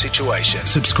to your situation.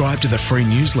 Subscribe to the free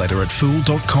newsletter at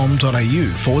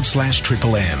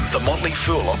fool.com.au/MMM. The Motley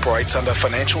Fool operates under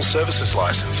Financial Services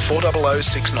Licence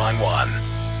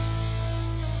 400691.